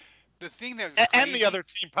 Which, the thing that was and crazy, the other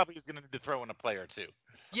team probably is going to need to throw in a player too.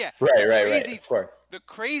 Yeah, right. Of course. The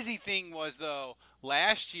crazy thing was, though,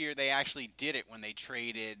 last year they actually did it when they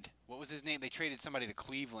traded. What was his name? They traded somebody to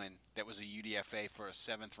Cleveland that was a UDFA for a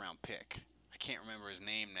 7th-round pick. I can't remember his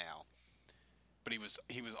name now, but he was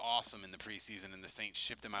awesome in the preseason, and the Saints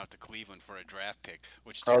shipped him out to Cleveland for a draft pick.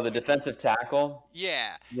 The defensive tackle.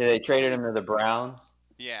 Yeah. Yeah, they traded him to the Browns.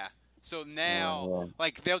 Yeah. So now,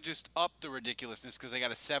 they'll just up the ridiculousness because they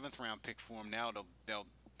got a 7th-round pick for him. Now they'll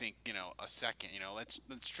think, a second.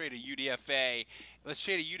 Let's trade a UDFA. Let's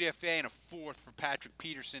trade a UDFA and a 4th for Patrick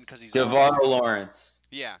Peterson because he's DeVar Lawrence.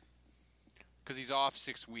 Yeah, because he's off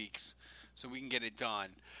 6 weeks, so we can get it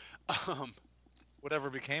done. Whatever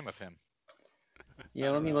became of him?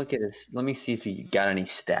 Yeah, let me look at his. Let me see if he got any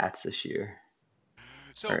stats this year.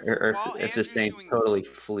 So or if the Saints totally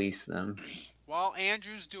fleeced them. While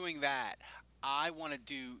Andrew's doing that, I want to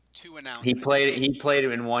do 2 announcements. He played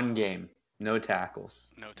in 1 game. No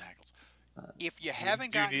tackles. If you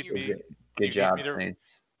haven't gotten your... Good job,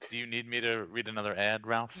 Saints. Do you need me to read another ad,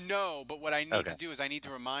 Ralph? No, but what I need to do is I need to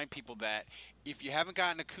remind people that if you haven't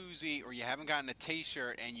gotten a koozie or you haven't gotten a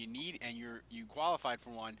T-shirt and you qualified for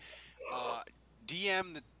one,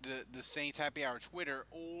 DM the Saints Happy Hour Twitter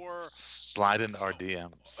or slide into our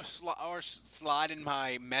DMs or slide in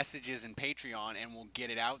my messages in Patreon and we'll get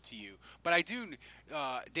it out to you. But I do,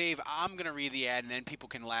 Dave, I'm gonna read the ad and then people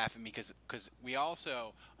can laugh at me because we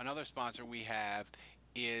also, another sponsor we have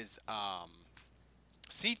is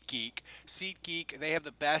SeatGeek. SeatGeek, they have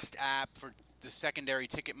the best app for the secondary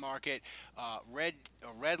ticket market. A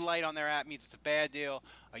red light on their app means it's a bad deal.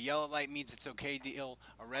 A yellow light means it's okay deal.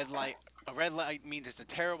 A red light means it's a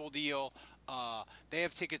terrible deal. They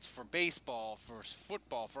have tickets for baseball, for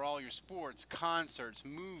football, for all your sports, concerts,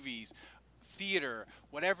 movies, theater,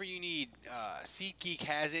 whatever you need. SeatGeek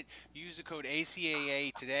has it. Use the code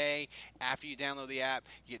ACAA today. After you download the app,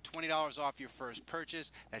 you get $20 off your first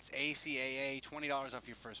purchase. That's ACAA, $20 off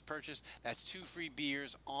your first purchase. That's 2 free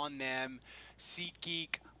beers on them.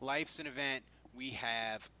 SeatGeek, life's an event. We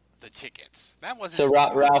have the tickets. That wasn't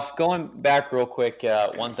so. Ralph, going back real quick,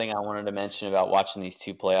 one thing I wanted to mention about watching these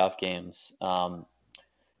 2 playoff games.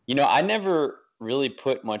 I never really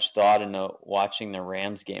put much thought into watching the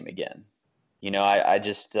Rams game again. I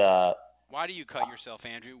just. Why do you cut yourself,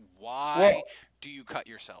 Andrew? Why do you cut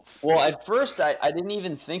yourself? Well, at first I didn't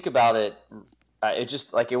even think about it. It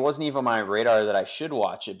just it wasn't even on my radar that I should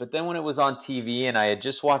watch it. But then when it was on TV and I had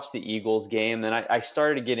just watched the Eagles game, then I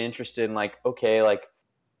started to get interested in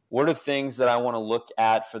what are things that I want to look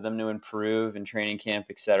at for them to improve in training camp,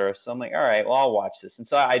 et cetera. So I'm like, all right, well, I'll watch this. And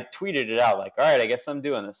so I tweeted it out all right, I guess I'm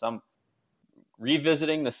doing this. I'm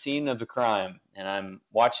revisiting the scene of the crime and I'm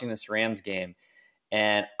watching this Rams game.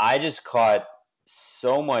 And I just caught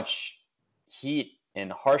so much heat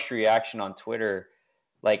and harsh reaction on Twitter.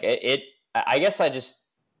 I guess I just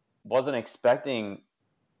wasn't expecting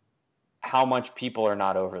how much people are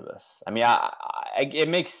not over this. I mean, it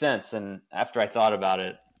makes sense. And after I thought about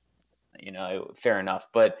it, fair enough.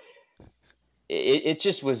 But it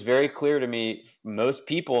just was very clear to me, most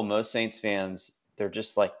Saints fans, they're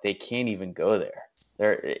just they can't even go there.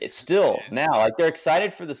 It's still now, they're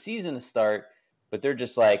excited for the season to start, but they're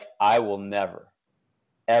just I will never,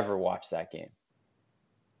 ever watch that game.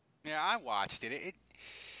 Yeah, I watched it.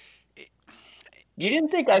 You didn't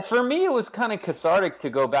think for me it was kind of cathartic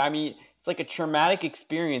to go back. I mean, it's like a traumatic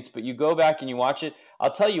experience, but you go back and you watch it.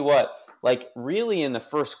 I'll tell you what, really in the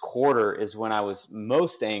first quarter is when I was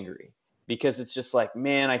most angry because it's just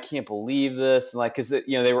man, I can't believe this. And because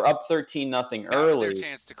they were up 13-0 early. That was their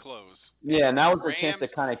chance to close. Yeah, and that was their chance to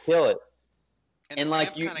kind of kill it. And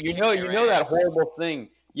you know that horrible thing.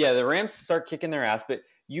 Yeah, the Rams start kicking their ass, but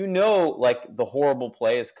the horrible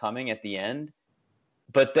play is coming at the end.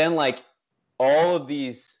 But then all of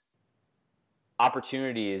these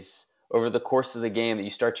opportunities over the course of the game that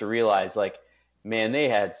you start to realize man, they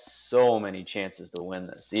had so many chances to win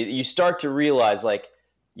this. You start to realize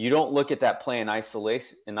you don't look at that play in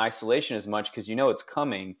isolation as much because it's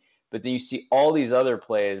coming, but then you see all these other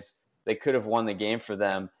plays they could have won the game for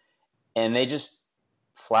them, and they just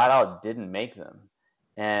flat out didn't make them.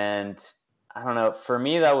 And I don't know, for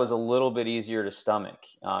me, that was a little bit easier to stomach,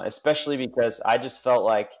 especially because I just felt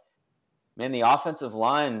like, man, the offensive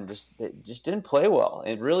line just didn't play well.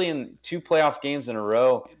 It really, in 2 playoff games in a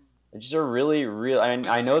row, it just are really.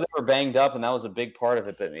 I know they were banged up, and that was a big part of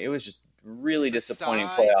it, but it was just really disappointing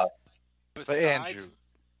playoff. But Andrew,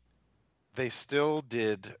 they still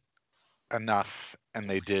did enough, and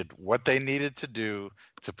they did what they needed to do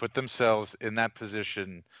to put themselves in that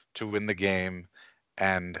position to win the game,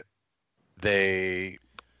 and they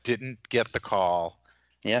didn't get the call.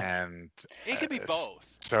 Yeah, and it could be both.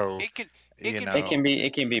 So it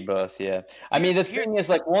can be both. Yeah, I mean, the thing is,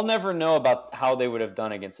 like, we'll never know about how they would have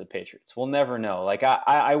done against the Patriots. We'll never know. Like,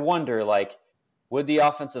 I wonder, like, would the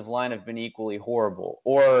offensive line have been equally horrible,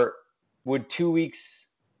 or would 2 weeks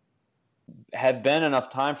have been enough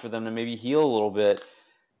time for them to maybe heal a little bit?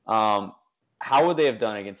 How would they have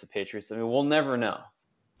done against the Patriots? I mean, we'll never know.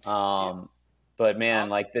 But man,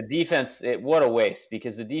 like, the defense, what a waste,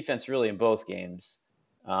 because the defense really in both games,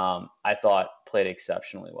 I thought, played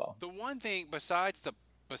exceptionally well. The one thing besides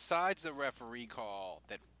the referee call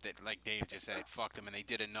that like Dave just said, it fucked them and they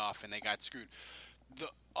did enough and they got screwed. The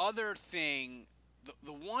other thing,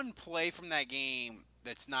 the one play from that game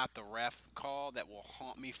that's not the ref call that will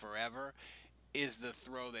haunt me forever is the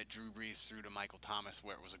throw that Drew Brees threw to Michael Thomas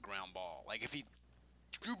where it was a ground ball. Like,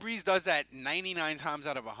 Drew Brees does that 99 times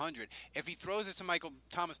out of 100. If he throws it to Michael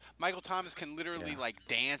Thomas can literally like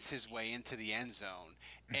dance his way into the end zone.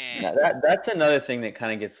 And that's another thing that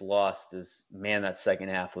kind of gets lost is, man, that second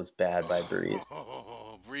half was bad by Brees.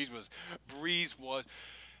 Brees was.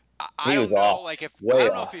 I don't know. Like, if I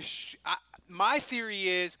don't know if his. My theory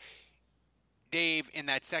is, Dave, in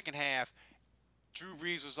that second half, Drew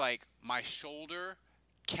Brees was like, my shoulder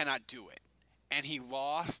cannot do it. And he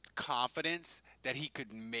lost confidence that he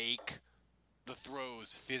could make the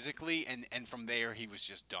throws physically, and from there he was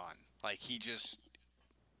just done. Like, he just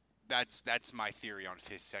that's my theory on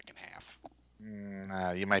his second half.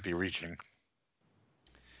 You might be reaching.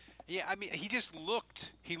 Yeah, I mean, he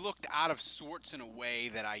looked out of sorts in a way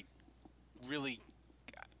that I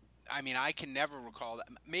can never recall that.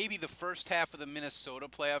 Maybe the first half of the Minnesota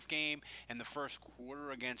playoff game and the first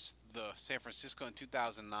quarter against the San Francisco in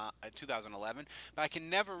 2011, but I can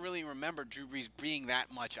never really remember Drew Brees being that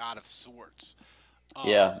much out of sorts.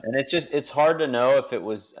 Yeah, and it's hard to know if it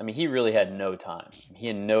was. I mean, he really had no time. He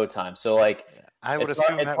had no time. So, like, I would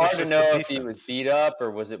assume it's hard to know if he was beat up or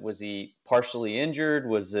was he partially injured?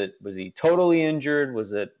 Was he totally injured?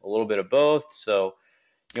 Was it a little bit of both? So,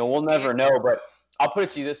 we'll never know. But I'll put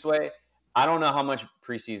it to you this way: I don't know how much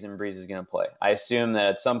preseason Brees is going to play. I assume that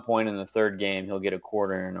at some point in the third game he'll get a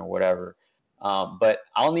quarter in or whatever. But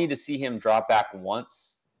I'll need to see him drop back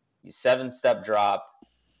once, 7-step drop,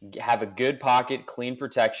 have a good pocket, clean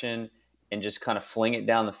protection, and just kind of fling it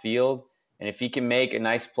down the field. And if he can make a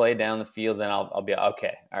nice play down the field, then I'll be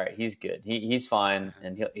okay. All right, he's good. He's fine,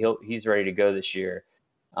 and he's ready to go this year.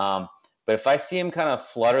 But if I see him kind of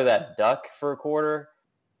flutter that duck for a quarter,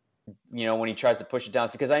 when he tries to push it down,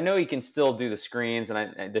 because I know he can still do the screens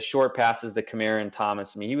and the short passes, the Kamara and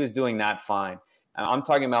Thomas. I mean, he was doing that fine. I'm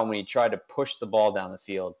talking about when he tried to push the ball down the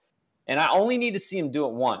field. And I only need to see him do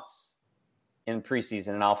it once in preseason,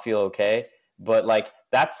 and I'll feel okay. But, like,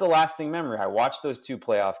 that's the lasting memory. I watched those 2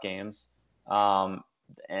 playoff games, and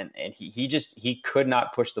he could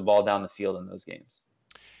not push the ball down the field in those games.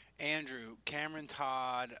 Andrew, Cameron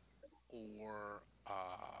Todd or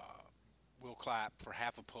Will Clapp for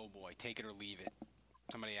half a po' boy, take it or leave it.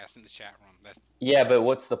 Somebody asked in the chat room. Yeah, but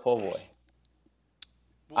what's the po' boy?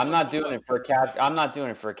 I'm not doing it for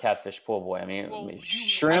a catfish po' boy. I mean,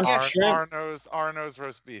 shrimp. Arno's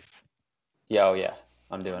roast beef. Yeah,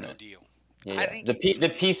 I'm doing it. Deal. Yeah. The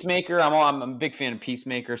Peacemaker. I'm a big fan of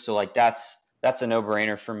Peacemaker, so, like, that's a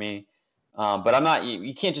no-brainer for me. But I'm not.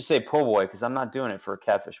 You can't just say po' boy because I'm not doing it for a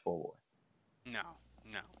catfish po' boy. No,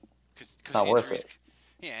 it's not worth it.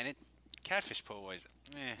 Yeah, and catfish po' boys.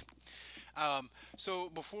 So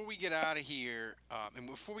before we get out of here,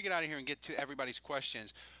 and get to everybody's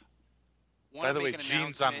questions, by the way,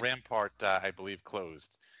 Jeans on Rampart, I believe,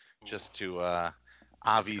 closed. Just to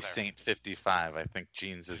Avi Saint 55. I think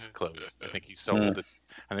Jeans is closed. I think he sold it.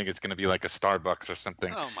 I think it's going to be like a Starbucks or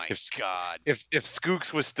something. Oh my God! If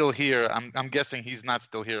Skooks was still here, I'm guessing he's not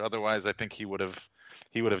still here. Otherwise, I think he would have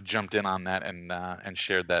jumped in on that and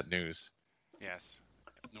shared that news. Yes,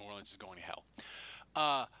 New Orleans is going to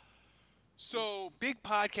hell. So, big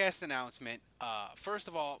podcast announcement. First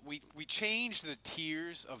of all, we changed the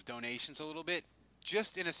tiers of donations a little bit.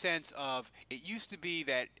 just in a sense of, it used to be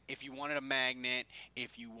that if you wanted a magnet,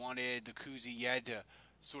 if you wanted the koozie, you had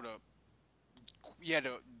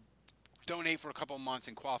to donate for a couple of months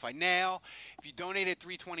and qualify. Now, if you donate at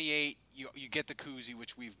 $3.28, you get the koozie,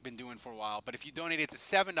 which we've been doing for a while. But if you donate at the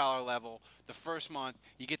 $7 level, the first month,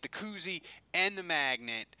 you get the koozie and the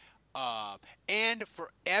magnet. And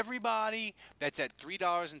for everybody that's at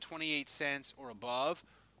 $3.28 or above,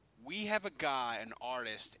 we have a guy, an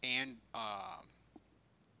artist, and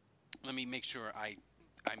let me make sure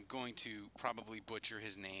I'm going to probably butcher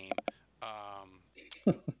his name. I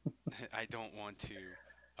don't want to.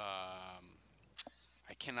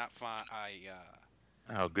 I cannot find.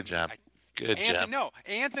 Good job. Good Anthony, job. No,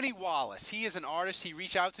 Anthony Wallace. He is an artist. He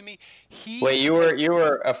reached out to me. Wait, you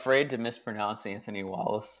were afraid to mispronounce Anthony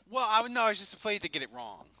Wallace? Well, I was just afraid to get it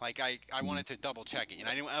wrong. Like I wanted to double check it. You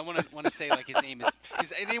know, I want to say like his name is.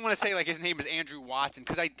 I didn't want to say like his name is Andrew Watson,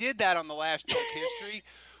 because I did that on the last Joke History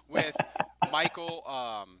with Michael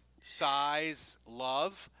Size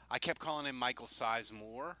Love. I kept calling him Michael Size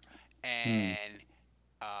Moore, and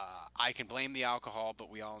I can blame the alcohol, but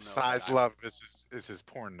we all know Size Love is his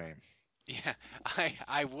porn name. Yeah,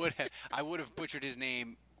 I would have butchered his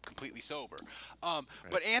name completely sober.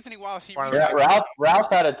 But Anthony Wallace, Ralph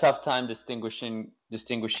had a tough time distinguishing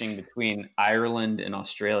between Ireland and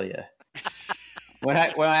Australia. When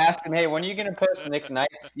I asked him, hey, when are you going to post Nick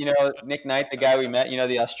Knight's, Nick Knight, the guy we met,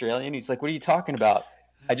 the Australian? He's like, what are you talking about?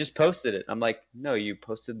 I just posted it. I'm like, no, you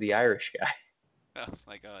posted the Irish guy. Oh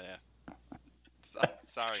yeah.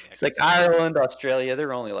 Sorry, Nick. It's like Ireland, Australia,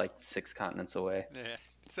 they're only like 6 continents away. Yeah.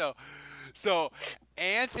 So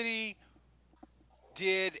Anthony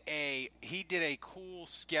did a cool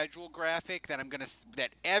schedule graphic that that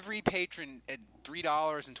every patron at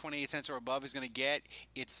 $3.28 or above is going to get.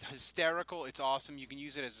 It's hysterical. It's awesome. You can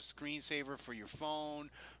use it as a screensaver for your phone,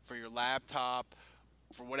 for your laptop,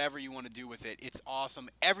 for whatever you want to do with it. It's awesome.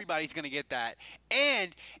 Everybody's going to get that.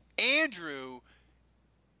 And Andrew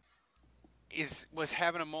was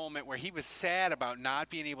having a moment where he was sad about not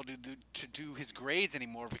being able to do his grades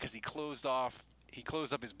anymore because he closed up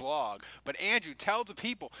his blog. But Andrew, tell the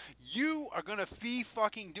people, you are going to be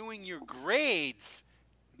fucking doing your grades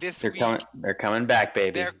this week. They're coming back,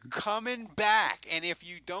 baby. They're coming back. And if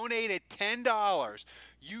you donate at $10,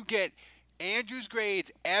 you get Andrew's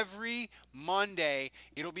grades every Monday.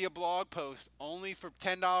 It'll be a blog post only for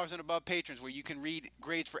 $10 and above patrons, where you can read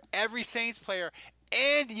grades for every Saints player.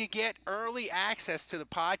 And you get early access to the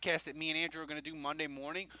podcast that me and Andrew are going to do Monday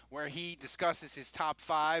morning, where he discusses his top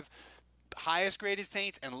 5 highest graded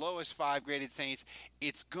Saints and lowest 5 graded Saints.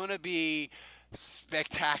 It's going to be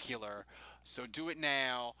spectacular. So do it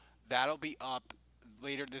now. That'll be up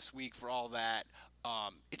later this week for all that.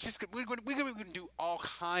 It's just we're going to do all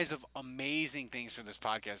kinds of amazing things for this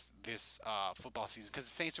podcast this football season, because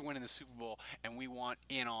the Saints are winning the Super Bowl, and we want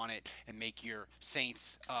in on it and make your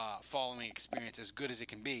Saints following experience as good as it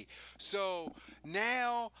can be. So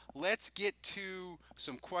now let's get to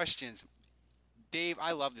some questions. Dave,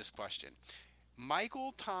 I love this question.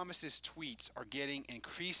 Michael Thomas's tweets are getting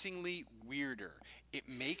increasingly weirder. It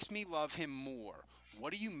makes me love him more.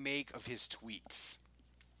 What do you make of his tweets?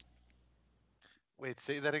 Wait,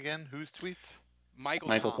 say that again. Whose tweets?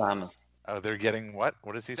 Michael Thomas. Oh, they're getting what?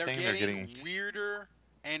 What is he saying? They're getting weirder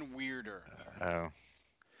and weirder. Oh.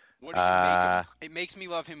 What do you make of it? Makes me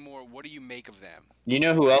love him more. What do you make of them? You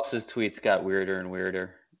know who else's tweets got weirder and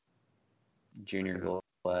weirder? Junior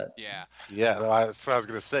Galette. Yeah. Yeah, that's what I was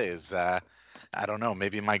going to say is, I don't know,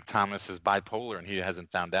 maybe Mike Thomas is bipolar and he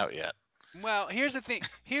hasn't found out yet. Well, here's the thing.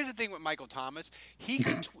 Here's the thing with Michael Thomas. He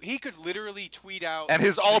could literally tweet out. And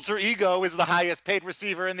his alter ego is the highest paid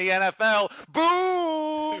receiver in the NFL.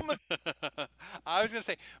 Boom! I was going to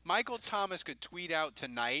say, Michael Thomas could tweet out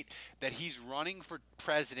tonight that he's running for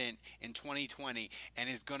president in 2020 and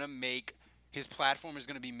is going to make his platform is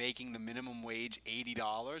going to be making the minimum wage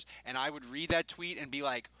 $80. And I would read that tweet and be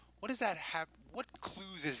like, what does that have? What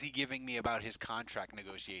clues is he giving me about his contract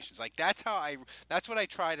negotiations? Like, that's what I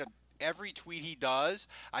try to. Every tweet he does,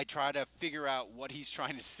 I try to figure out what he's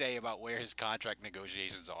trying to say about where his contract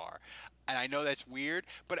negotiations are. And I know that's weird,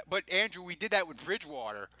 but Andrew, we did that with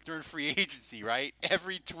Bridgewater during free agency, right?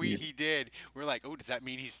 Every tweet he did, we're like, oh, does that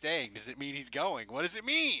mean he's staying? Does it mean he's going? What does it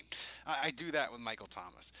mean? I do that with Michael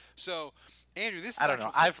Thomas. So, Andrew, this is I don't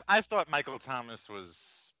know. I've thought Michael Thomas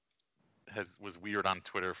was weird on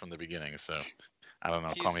Twitter from the beginning, so I don't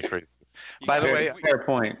know. Call me crazy. By the way, fair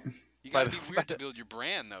point. You gotta be weird to build your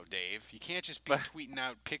brand, though, Dave. You can't just be tweeting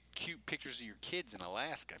out cute pictures of your kids in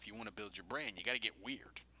Alaska if you want to build your brand. You gotta get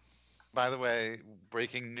weird. By the way,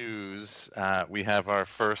 breaking news: we have our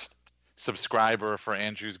first subscriber for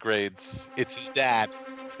Andrew's grades. It's his dad.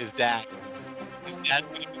 His dad's going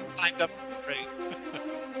to be signed up for the grades.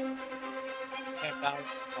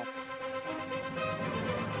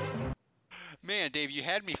 Man, Dave, you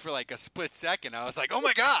had me for like a split second. I was like, oh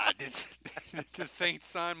my God, did the Saints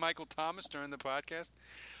sign Michael Thomas during the podcast?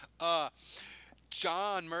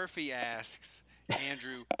 John Murphy asks,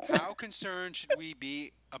 Andrew, how concerned should we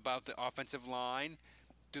be about the offensive line?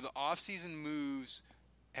 Do the offseason moves,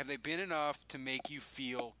 have they been enough to make you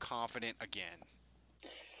feel confident again?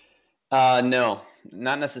 No,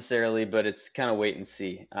 not necessarily, but it's kind of wait and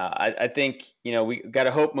see. I think, we got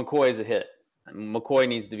to hope McCoy is a hit. McCoy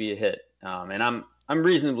needs to be a hit. And I'm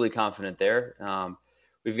reasonably confident there.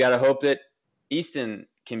 We've got to hope that Easton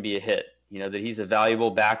can be a hit, that he's a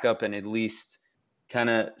valuable backup and at least kind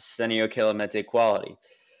of Senio Kelemete quality.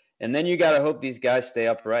 And then you got to hope these guys stay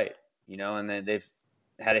upright, and they've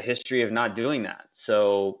had a history of not doing that.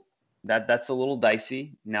 So that's a little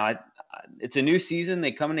dicey. Now, it's a new season.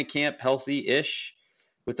 They come into camp healthy-ish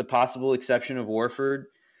with the possible exception of Warford.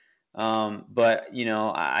 But,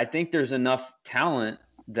 I think there's enough talent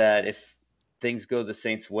that if things go the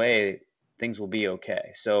Saints' way, things will be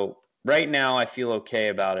okay. So right now I feel okay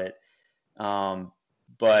about it.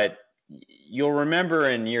 But you'll remember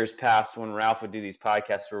in years past when Ralph would do these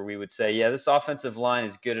podcasts where we would say, yeah, this offensive line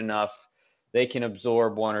is good enough. They can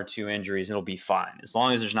absorb 1 or 2 injuries and it'll be fine. As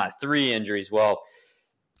long as there's not 3 injuries. Well,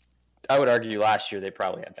 I would argue last year they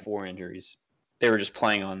probably had 4 injuries. They were just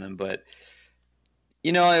playing on them. But,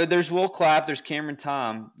 there's Will Clapp, there's Cameron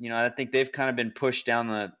Tom. I think they've kind of been pushed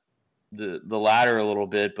down the ladder a little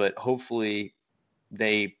bit, but hopefully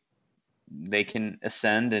they can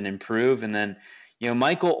ascend and improve. And then,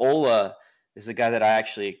 Michael Ola is a guy that I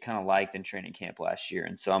actually kind of liked in training camp last year.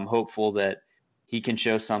 And so I'm hopeful that he can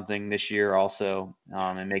show something this year also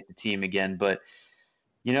and make the team again. But,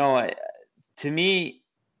 to me,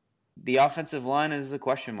 the offensive line is a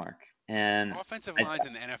question mark. And offensive lines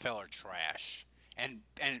in the NFL are trash. And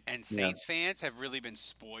Saints fans have really been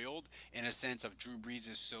spoiled in a sense of Drew Brees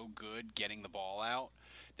is so good getting the ball out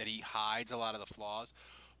that he hides a lot of the flaws.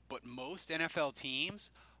 But most NFL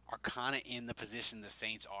teams are kind of in the position the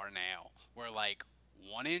Saints are now, where like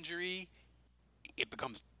 1 injury, it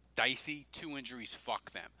becomes dicey. 2 injuries,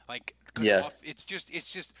 fuck them. It's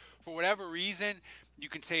just for whatever reason, you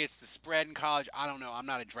can say it's the spread in college. I don't know. I'm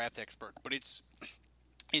not a draft expert, but it's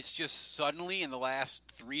just suddenly in the last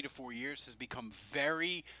 3 to 4 years has become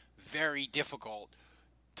very, very difficult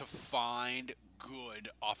to find good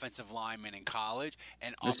offensive linemen in college,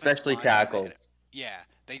 and especially tackles. Yeah,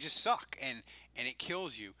 they just suck, and it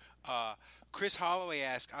kills you. Chris Holloway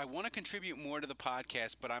asks, I want to contribute more to the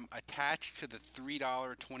podcast, but I'm attached to the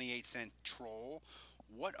 $3.28 troll.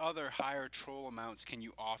 What other higher troll amounts can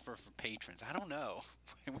you offer for patrons? I don't know.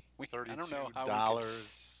 I don't know how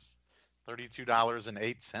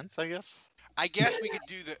 $32.08, I guess. I guess we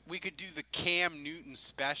could do the Cam Newton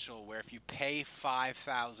special, where if you pay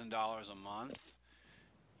 $5,000 a month,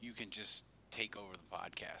 you can just take over the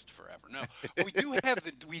podcast forever. No, but we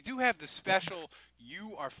do have the special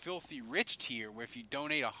You Are Filthy Rich tier, where if you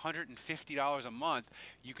donate $150 a month,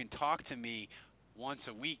 you can talk to me once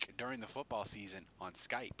a week during the football season on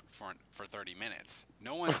Skype for 30 minutes.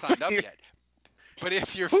 No one signed up yet. But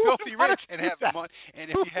if you're filthy rich and if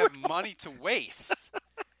you have money to waste,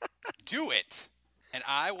 do it, and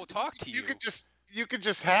I will talk to you. You could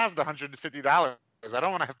just have the $150. I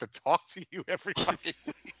don't want to have to talk to you every fucking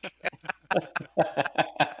week.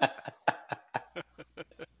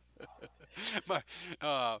 My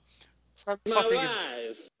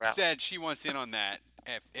wife said she wants in on that.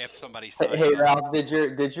 If somebody said, hey Ralph, did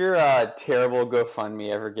your terrible GoFundMe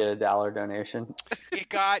ever get a $1 donation? It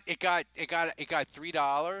got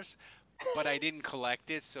 $3, but I didn't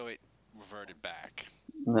collect it, so it reverted back.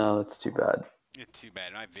 No, that's too bad. It's too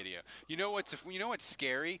bad. My video. You know what's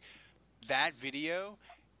scary? That video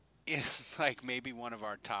is like maybe one of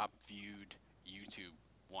our top viewed YouTube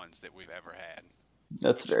ones that we've ever had.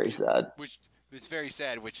 That's very sad. It's very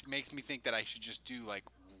sad, which makes me think that I should just do like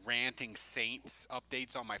ranting Saints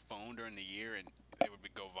updates on my phone during the year, and they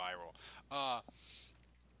would go viral.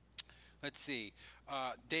 Let's see.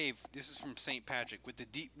 Dave, this is from St. Patrick.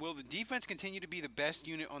 Will the defense continue to be the best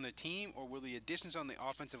unit on the team, or will the additions on the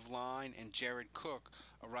offensive line and Jared Cook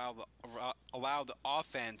allow the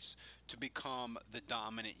offense to become the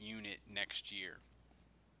dominant unit next year?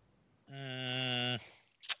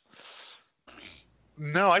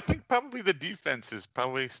 No, I think probably the defense is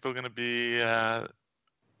probably still going to be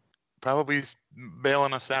probably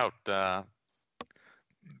bailing us out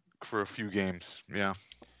for a few games. Yeah,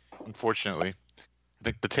 unfortunately. I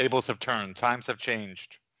think the tables have turned. Times have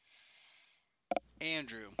changed.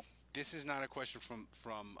 Andrew, this is not a question from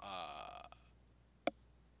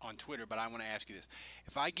on Twitter, but I want to ask you this.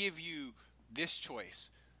 If I give you this choice,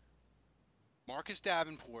 Marcus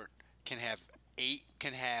Davenport can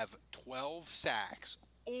have 12 sacks,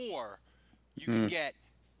 or you can get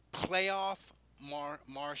playoff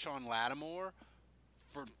Marshawn Lattimore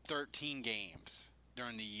for 13 games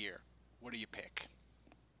during the year. What do you pick?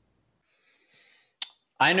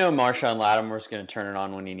 I know Marshawn Lattimore's going to turn it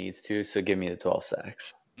on when he needs to, so give me the 12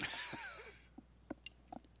 sacks.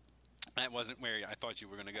 That wasn't where I thought you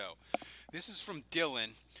were going to go. This is from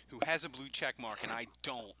Dylan, who has a blue check mark, and I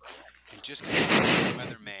don't. And just because I'm a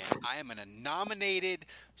weatherman, I am a nominated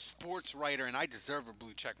sports writer, and I deserve a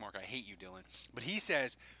blue check mark. I hate you, Dylan. But he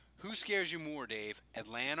says, who scares you more, Dave,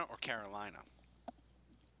 Atlanta or Carolina?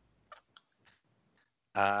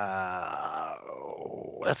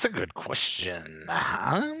 That's a good question.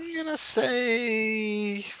 I'm gonna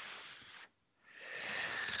say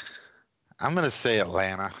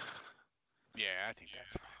Atlanta. Yeah, I think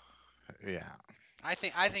that's right. Yeah. I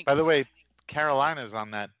think. By the way, Carolina's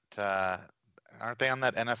on that. Aren't they on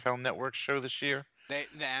that NFL Network show this year? The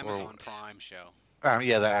Amazon Prime show.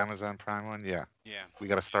 Yeah, the Amazon Prime one. Yeah. Yeah. We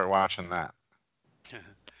got to start watching that.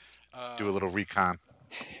 Do a little recon.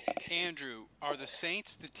 Andrew, are the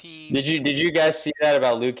Saints the team? Did you guys see that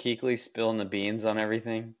about Luke Kuechly spilling the beans on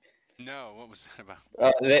everything? No, what was that about?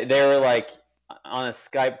 They were like on a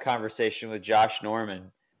Skype conversation with Josh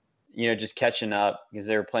Norman, just catching up because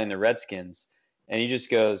they were playing the Redskins, and he just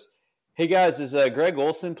goes, "Hey guys, is Greg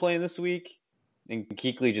Olsen playing this week?" And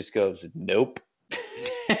Kuechly just goes, "Nope."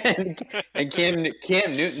 and Cam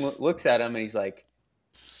Newton looks at him and he's like,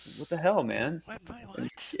 "What the hell, man?" What?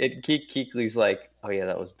 And Kuechly's like, "Oh yeah,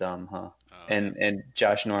 that was dumb, huh?" Oh. And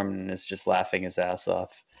Josh Norman is just laughing his ass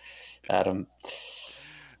off at him.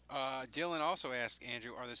 Dylan also asked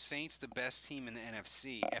Andrew, "Are the Saints the best team in the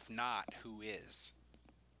NFC? If not, who is?"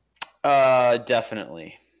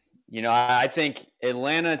 Definitely. I think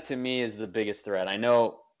Atlanta to me is the biggest threat. I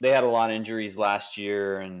know they had a lot of injuries last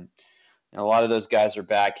year, and a lot of those guys are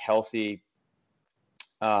back healthy.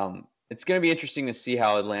 It's going to be interesting to see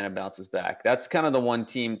how Atlanta bounces back. That's kind of the one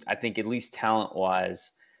team, I think, at least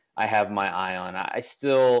talent-wise, I have my eye on.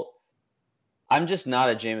 I'm just not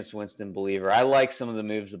a Jameis Winston believer. I like some of the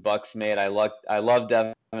moves the Bucs made. I love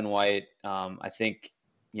Devin White. I think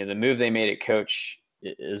the move they made at coach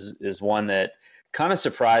is one that kind of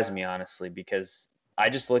surprised me, honestly, because I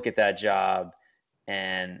just look at that job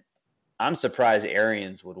and I'm surprised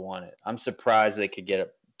Arians would want it. I'm surprised they could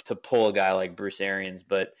get to pull a guy like Bruce Arians,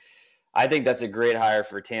 but I think that's a great hire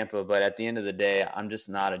for Tampa. But at the end of the day, I'm just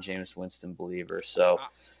not a Jameis Winston believer. So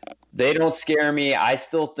they don't scare me. I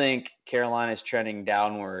still think Carolina is trending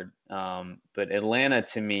downward. But Atlanta,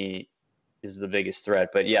 to me, is the biggest threat.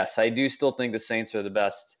 But yes, I do still think the Saints are the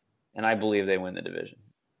best, and I believe they win the division.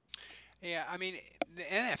 Yeah, I mean, the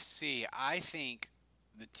NFC, I think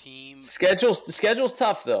the team... The schedule's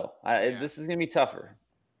tough, though. This is going to be tougher.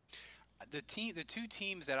 The two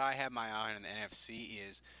teams that I have my eye on in the NFC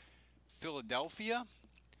is Philadelphia.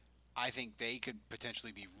 I think they could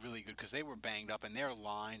potentially be really good because they were banged up, and their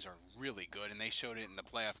lines are really good, and they showed it in the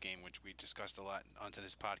playoff game, which we discussed a lot onto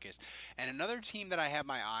this podcast. And another team that I have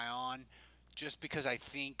my eye on, just because I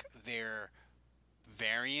think their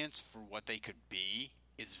variance for what they could be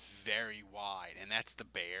is very wide, and that's the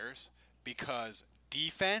Bears, because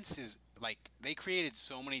defense is like they created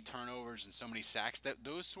so many turnovers and so many sacks that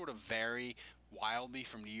those sort of vary wildly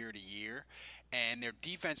from year to year, and their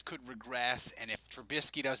defense could regress, and if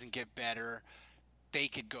Trubisky doesn't get better, they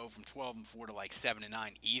could go from 12-4 to like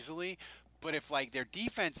 7-9 easily. But if like their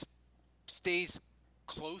defense stays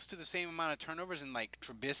close to the same amount of turnovers and like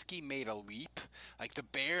Trubisky made a leap, like the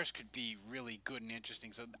Bears could be really good and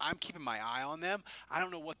interesting. So I'm keeping my eye on them. I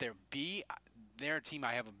don't know what they'll be. They're a team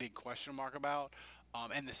I have a big question mark about.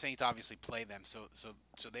 And the Saints obviously play them, so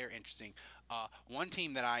they're interesting. One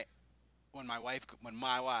team that when my wife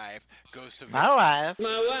goes to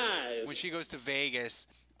when she goes to Vegas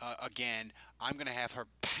again, I'm gonna have her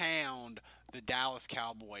pound the Dallas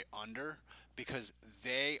Cowboy under. Because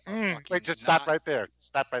they are fucking wait, just stop right there.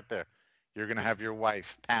 Stop right there. You're going to have your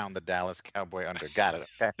wife pound the Dallas Cowboy under. Got it,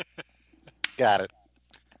 okay? Got it.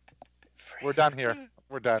 We're done here.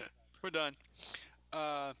 We're done. We're done.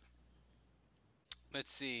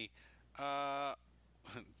 Let's see. Dylan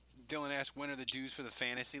asked, when are the dues for the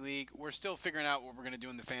Fantasy League? We're still figuring out what we're going to do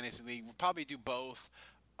in the Fantasy League. We'll probably do both.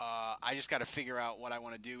 I just got to figure out what I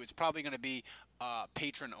want to do. It's probably going to be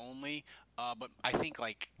patron only, but I think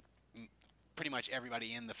like pretty much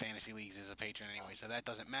everybody in the fantasy leagues is a patron anyway, so that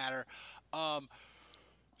doesn't matter.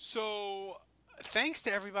 So thanks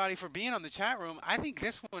to everybody for being on the chat room. I think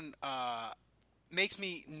this one makes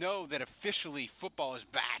me know that officially football is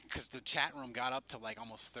back because the chat room got up to like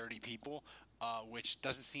almost 30 people, which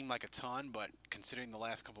doesn't seem like a ton, but considering the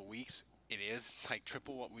last couple of weeks, it is. It's like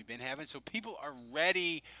triple what we've been having. So people are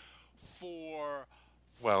ready for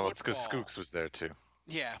Well, it's football. because Skooks was there too.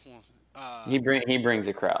 Yeah. Well, he brings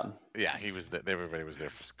a crowd. Yeah, he was there. Everybody was there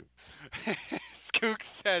for Skooks. Skooks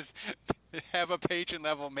says, have a patron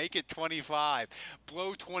level, make it 25.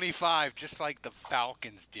 Blow 25 just like the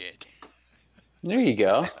Falcons did. There you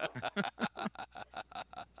go.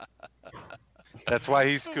 That's why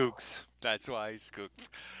he's Skooks. That's why he's Skooks.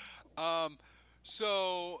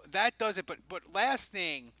 So that does it. But last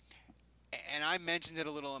thing, and I mentioned it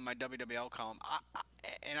a little in my WWL column,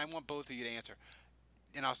 and I want both of you to answer.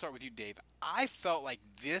 And I'll start with you, Dave. I felt like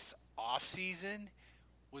this offseason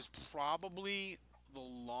was probably the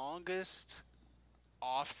longest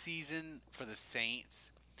offseason for the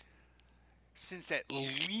Saints since at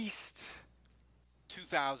least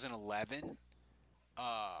 2011.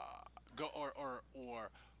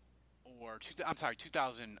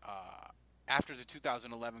 After the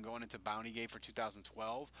 2011 going into Bounty Gate for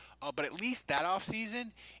 2012. But at least that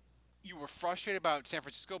offseason, you were frustrated about San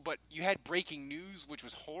Francisco, but you had breaking news, which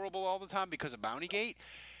was horrible all the time because of Bounty Gate.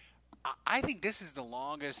 I think this is the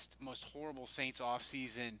longest, most horrible Saints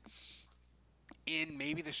offseason in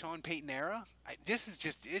maybe the Sean Payton era.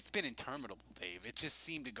 It's been interminable, Dave. It just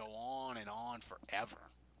seemed to go on and on forever.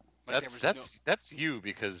 Like that's you,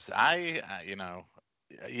 because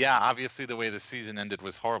obviously the way the season ended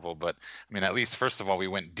was horrible, but I mean, at least first of all, we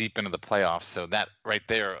went deep into the playoffs, so that right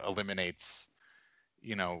there eliminates,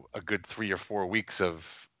 a good 3 or 4 weeks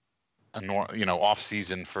of off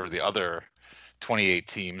season for the other 28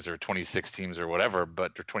 teams or 26 teams or whatever, or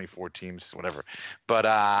 24 teams, whatever. But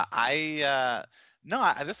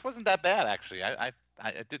this wasn't that bad actually. I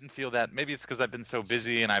didn't feel that. Maybe it's because I've been so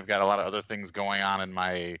busy and I've got a lot of other things going on in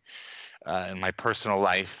my personal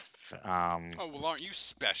life. Well, aren't you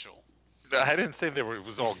special? I didn't say it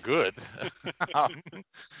was all good,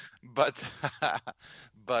 but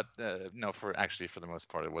no, for the most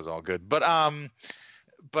part, it was all good. But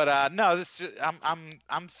no,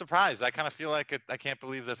 I'm surprised. I kind of feel like I can't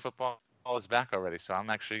believe that football is back already. So I'm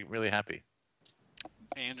actually really happy.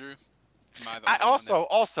 Andrew,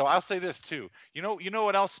 I'll say this too. You know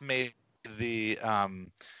what else made the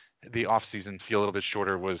off season feel a little bit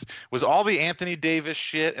shorter was all the Anthony Davis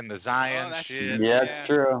shit and the Zion shit. Yeah, it's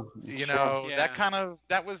true.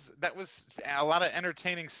 That was a lot of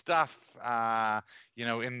entertaining stuff.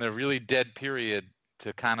 In the really dead period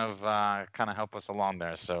to kind of help us along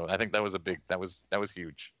there. So I think that was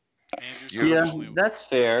huge. That's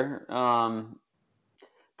fair.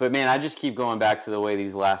 But man, I just keep going back to the way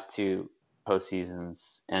these last two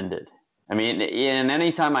postseasons ended. I mean, and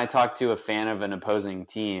anytime I talk to a fan of an opposing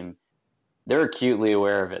team, they're acutely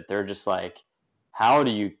aware of it. They're just like, how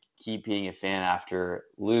do you keep being a fan after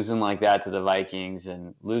losing like that to the Vikings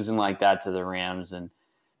and losing like that to the Rams? And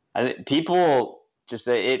people just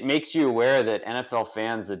say it makes you aware that NFL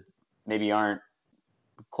fans that maybe aren't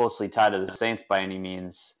closely tied to the Saints by any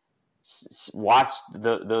means watch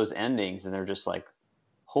those endings and they're just like,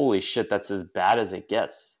 holy shit, that's as bad as it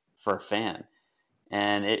gets for a fan.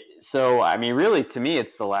 And really, to me,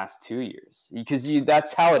 it's the last 2 years because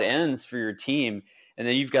that's how it ends for your team. And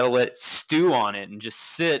then you've got to let it stew on it and just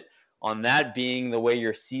sit on that being the way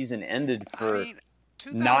your season ended for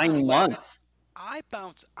 9 months. I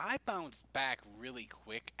bounced back really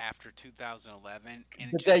quick after 2011.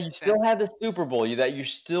 But that you still had the Super Bowl. That you're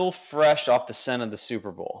still fresh off the scent of the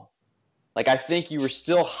Super Bowl. Like, I think you were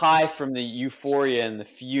still high from the euphoria and the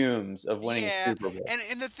fumes of winning a Super Bowl.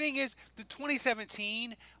 And the thing is, the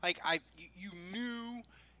 2017, you knew,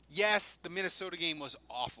 yes, the Minnesota game was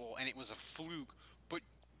awful and it was a fluke, but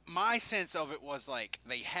my sense of it was like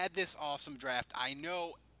they had this awesome draft. I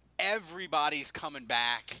know everybody's coming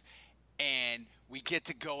back and we get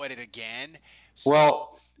to go at it again.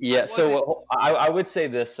 So I would say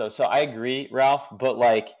this, though. So I agree, Ralph, but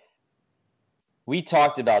we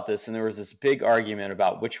talked about this, and there was this big argument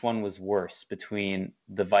about which one was worse between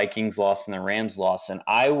the Vikings loss and the Rams loss. And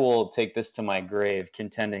I will take this to my grave,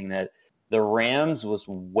 contending that the Rams was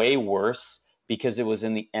way worse because it was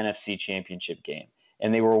in the NFC Championship game,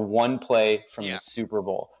 and they were one play from the Super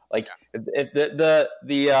Bowl. If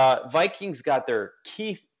the Vikings got their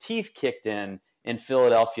teeth kicked in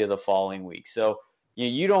Philadelphia the following week, so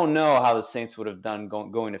you don't know how the Saints would have done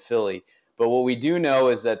going to Philly. But what we do know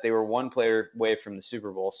is that they were one player away from the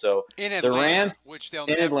Super Bowl. So in Atlanta, the Rams which they'll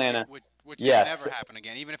in never Atlanta, which will never happen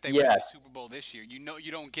again. Even if they win the Super Bowl this year,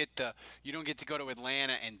 you don't get to go to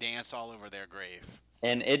Atlanta and dance all over their grave.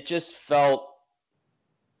 And it just felt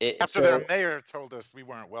after their mayor told us we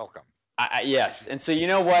weren't welcome. Yes, and so you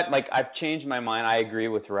know what? Like, I've changed my mind. I agree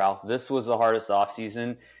with Ralph. This was the hardest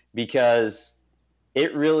offseason because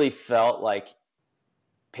it really felt like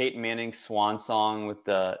Peyton Manning's swan song with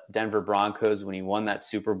the Denver Broncos when he won that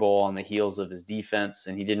Super Bowl on the heels of his defense,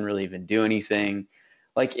 and he didn't really even do anything.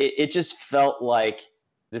 Like, it just felt like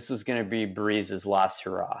this was going to be Breeze's last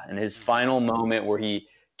hurrah and his final moment where he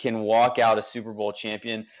can walk out a Super Bowl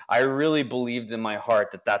champion. I really believed in my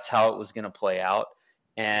heart that that's how it was going to play out,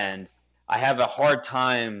 and I have a hard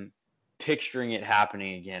time picturing it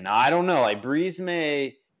happening again. Now, I don't know. Like, Breeze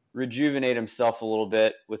may rejuvenate himself a little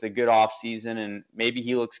bit with a good off season, and maybe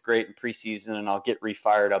he looks great in preseason and I'll get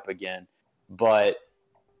refired up again. But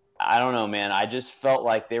I don't know, man. I just felt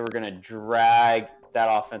like they were going to drag that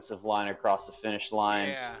offensive line across the finish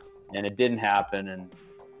line, and it didn't happen. And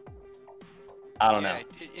I don't know.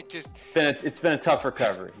 It's been a tough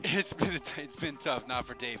recovery. It's been tough, not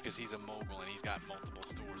for Dave because he's a mogul and he's got multiple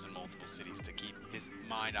stores in multiple cities to keep his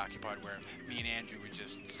mind occupied, where me and Andrew were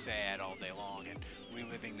just sad all day long and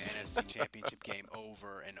reliving the NFC Championship game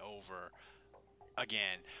over and over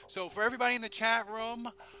again. So for everybody in the chat room,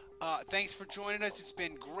 thanks for joining us. It's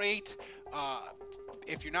been great.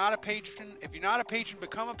 If you're not a patron,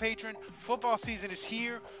 become a patron. Football season is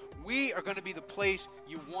here. We are going to be the place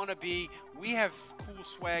you want to be. We have cool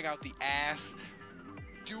swag out the ass.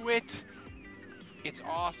 Do it. It's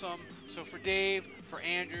awesome. So for Dave, for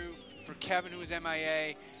Andrew, for Kevin, who is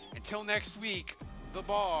MIA, until next week, the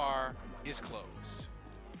bar is closed.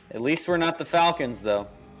 At least we're not the Falcons, though.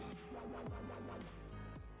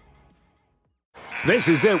 This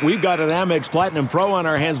is it. We've got an Amex Platinum Pro on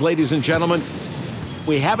our hands, ladies and gentlemen.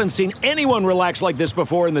 We haven't seen anyone relax like this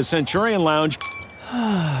before in the Centurion Lounge.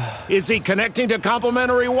 Is he connecting to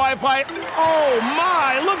complimentary Wi-Fi? Oh,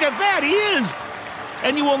 my. Look at that. He is.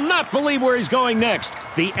 And you will not believe where he's going next.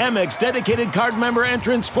 The Amex dedicated card member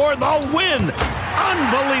entrance for the win.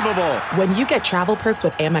 Unbelievable. When you get travel perks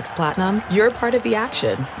with Amex Platinum, you're part of the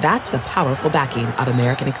action. That's the powerful backing of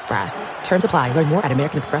American Express. Terms apply. Learn more at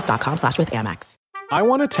americanexpress.com/withAmex. I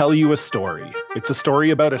want to tell you a story. It's a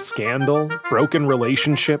story about a scandal, broken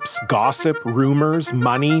relationships, gossip, rumors,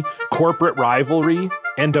 money, corporate rivalry,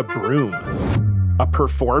 and a broom. A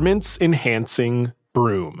performance-enhancing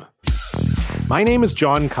broom. My name is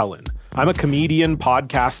John Cullen. I'm a comedian,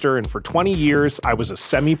 podcaster, and for 20 years, I was a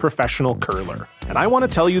semi-professional curler. And I want to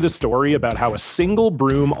tell you the story about how a single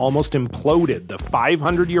broom almost imploded the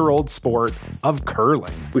 500-year-old sport of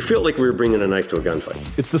curling. We felt like we were bringing a knife to a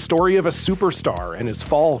gunfight. It's the story of a superstar and his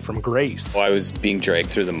fall from grace. Well, I was being dragged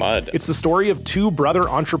through the mud. It's the story of two brother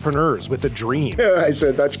entrepreneurs with a dream. I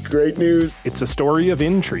said, that's great news. It's a story of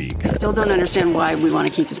intrigue. I still don't understand why we want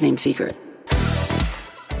to keep his name secret.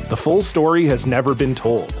 The full story has never been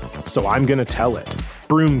told, so I'm going to tell it.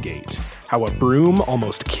 Broomgate, how a broom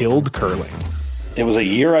almost killed curling. It was a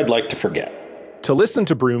year I'd like to forget. To listen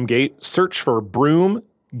to Broomgate, search for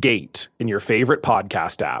Broomgate in your favorite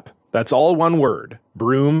podcast app. That's all one word,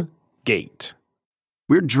 Broomgate.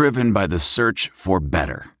 We're driven by the search for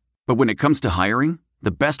better. But when it comes to hiring,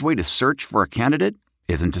 the best way to search for a candidate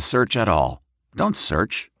isn't to search at all. Don't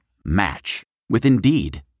search, match with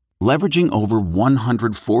Indeed. Leveraging over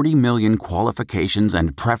 140 million qualifications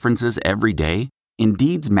and preferences every day,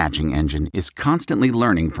 Indeed's matching engine is constantly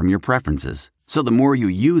learning from your preferences. So the more you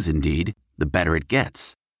use Indeed, the better it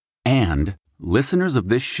gets. And listeners of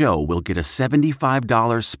this show will get a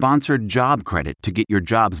 $75 sponsored job credit to get your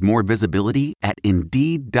jobs more visibility at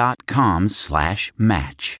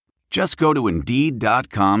Indeed.com/match. Just go to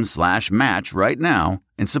Indeed.com/match right now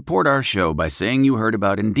and support our show by saying you heard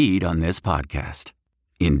about Indeed on this podcast.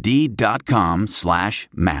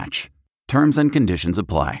 Indeed.com/match. Terms and conditions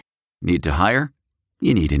apply. Need to hire?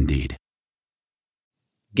 You need Indeed.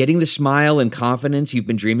 Getting the smile and confidence you've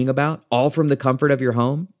been dreaming about, all from the comfort of your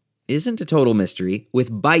home, isn't a total mystery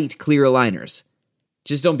with Byte clear aligners.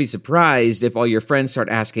 Just don't be surprised if all your friends start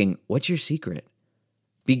asking, "What's your secret?"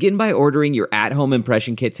 Begin by ordering your at-home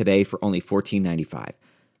impression kit today for only $14.95.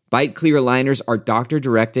 Byte clear aligners are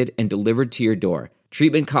doctor-directed and delivered to your door.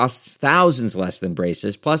 Treatment costs thousands less than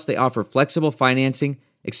braces, plus they offer flexible financing,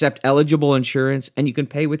 accept eligible insurance, and you can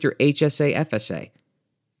pay with your HSA FSA.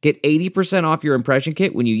 Get 80% off your impression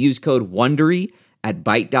kit when you use code WONDERY at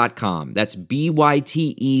Byte.com. That's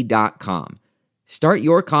BYTE.com. Start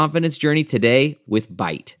your confidence journey today with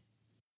Byte.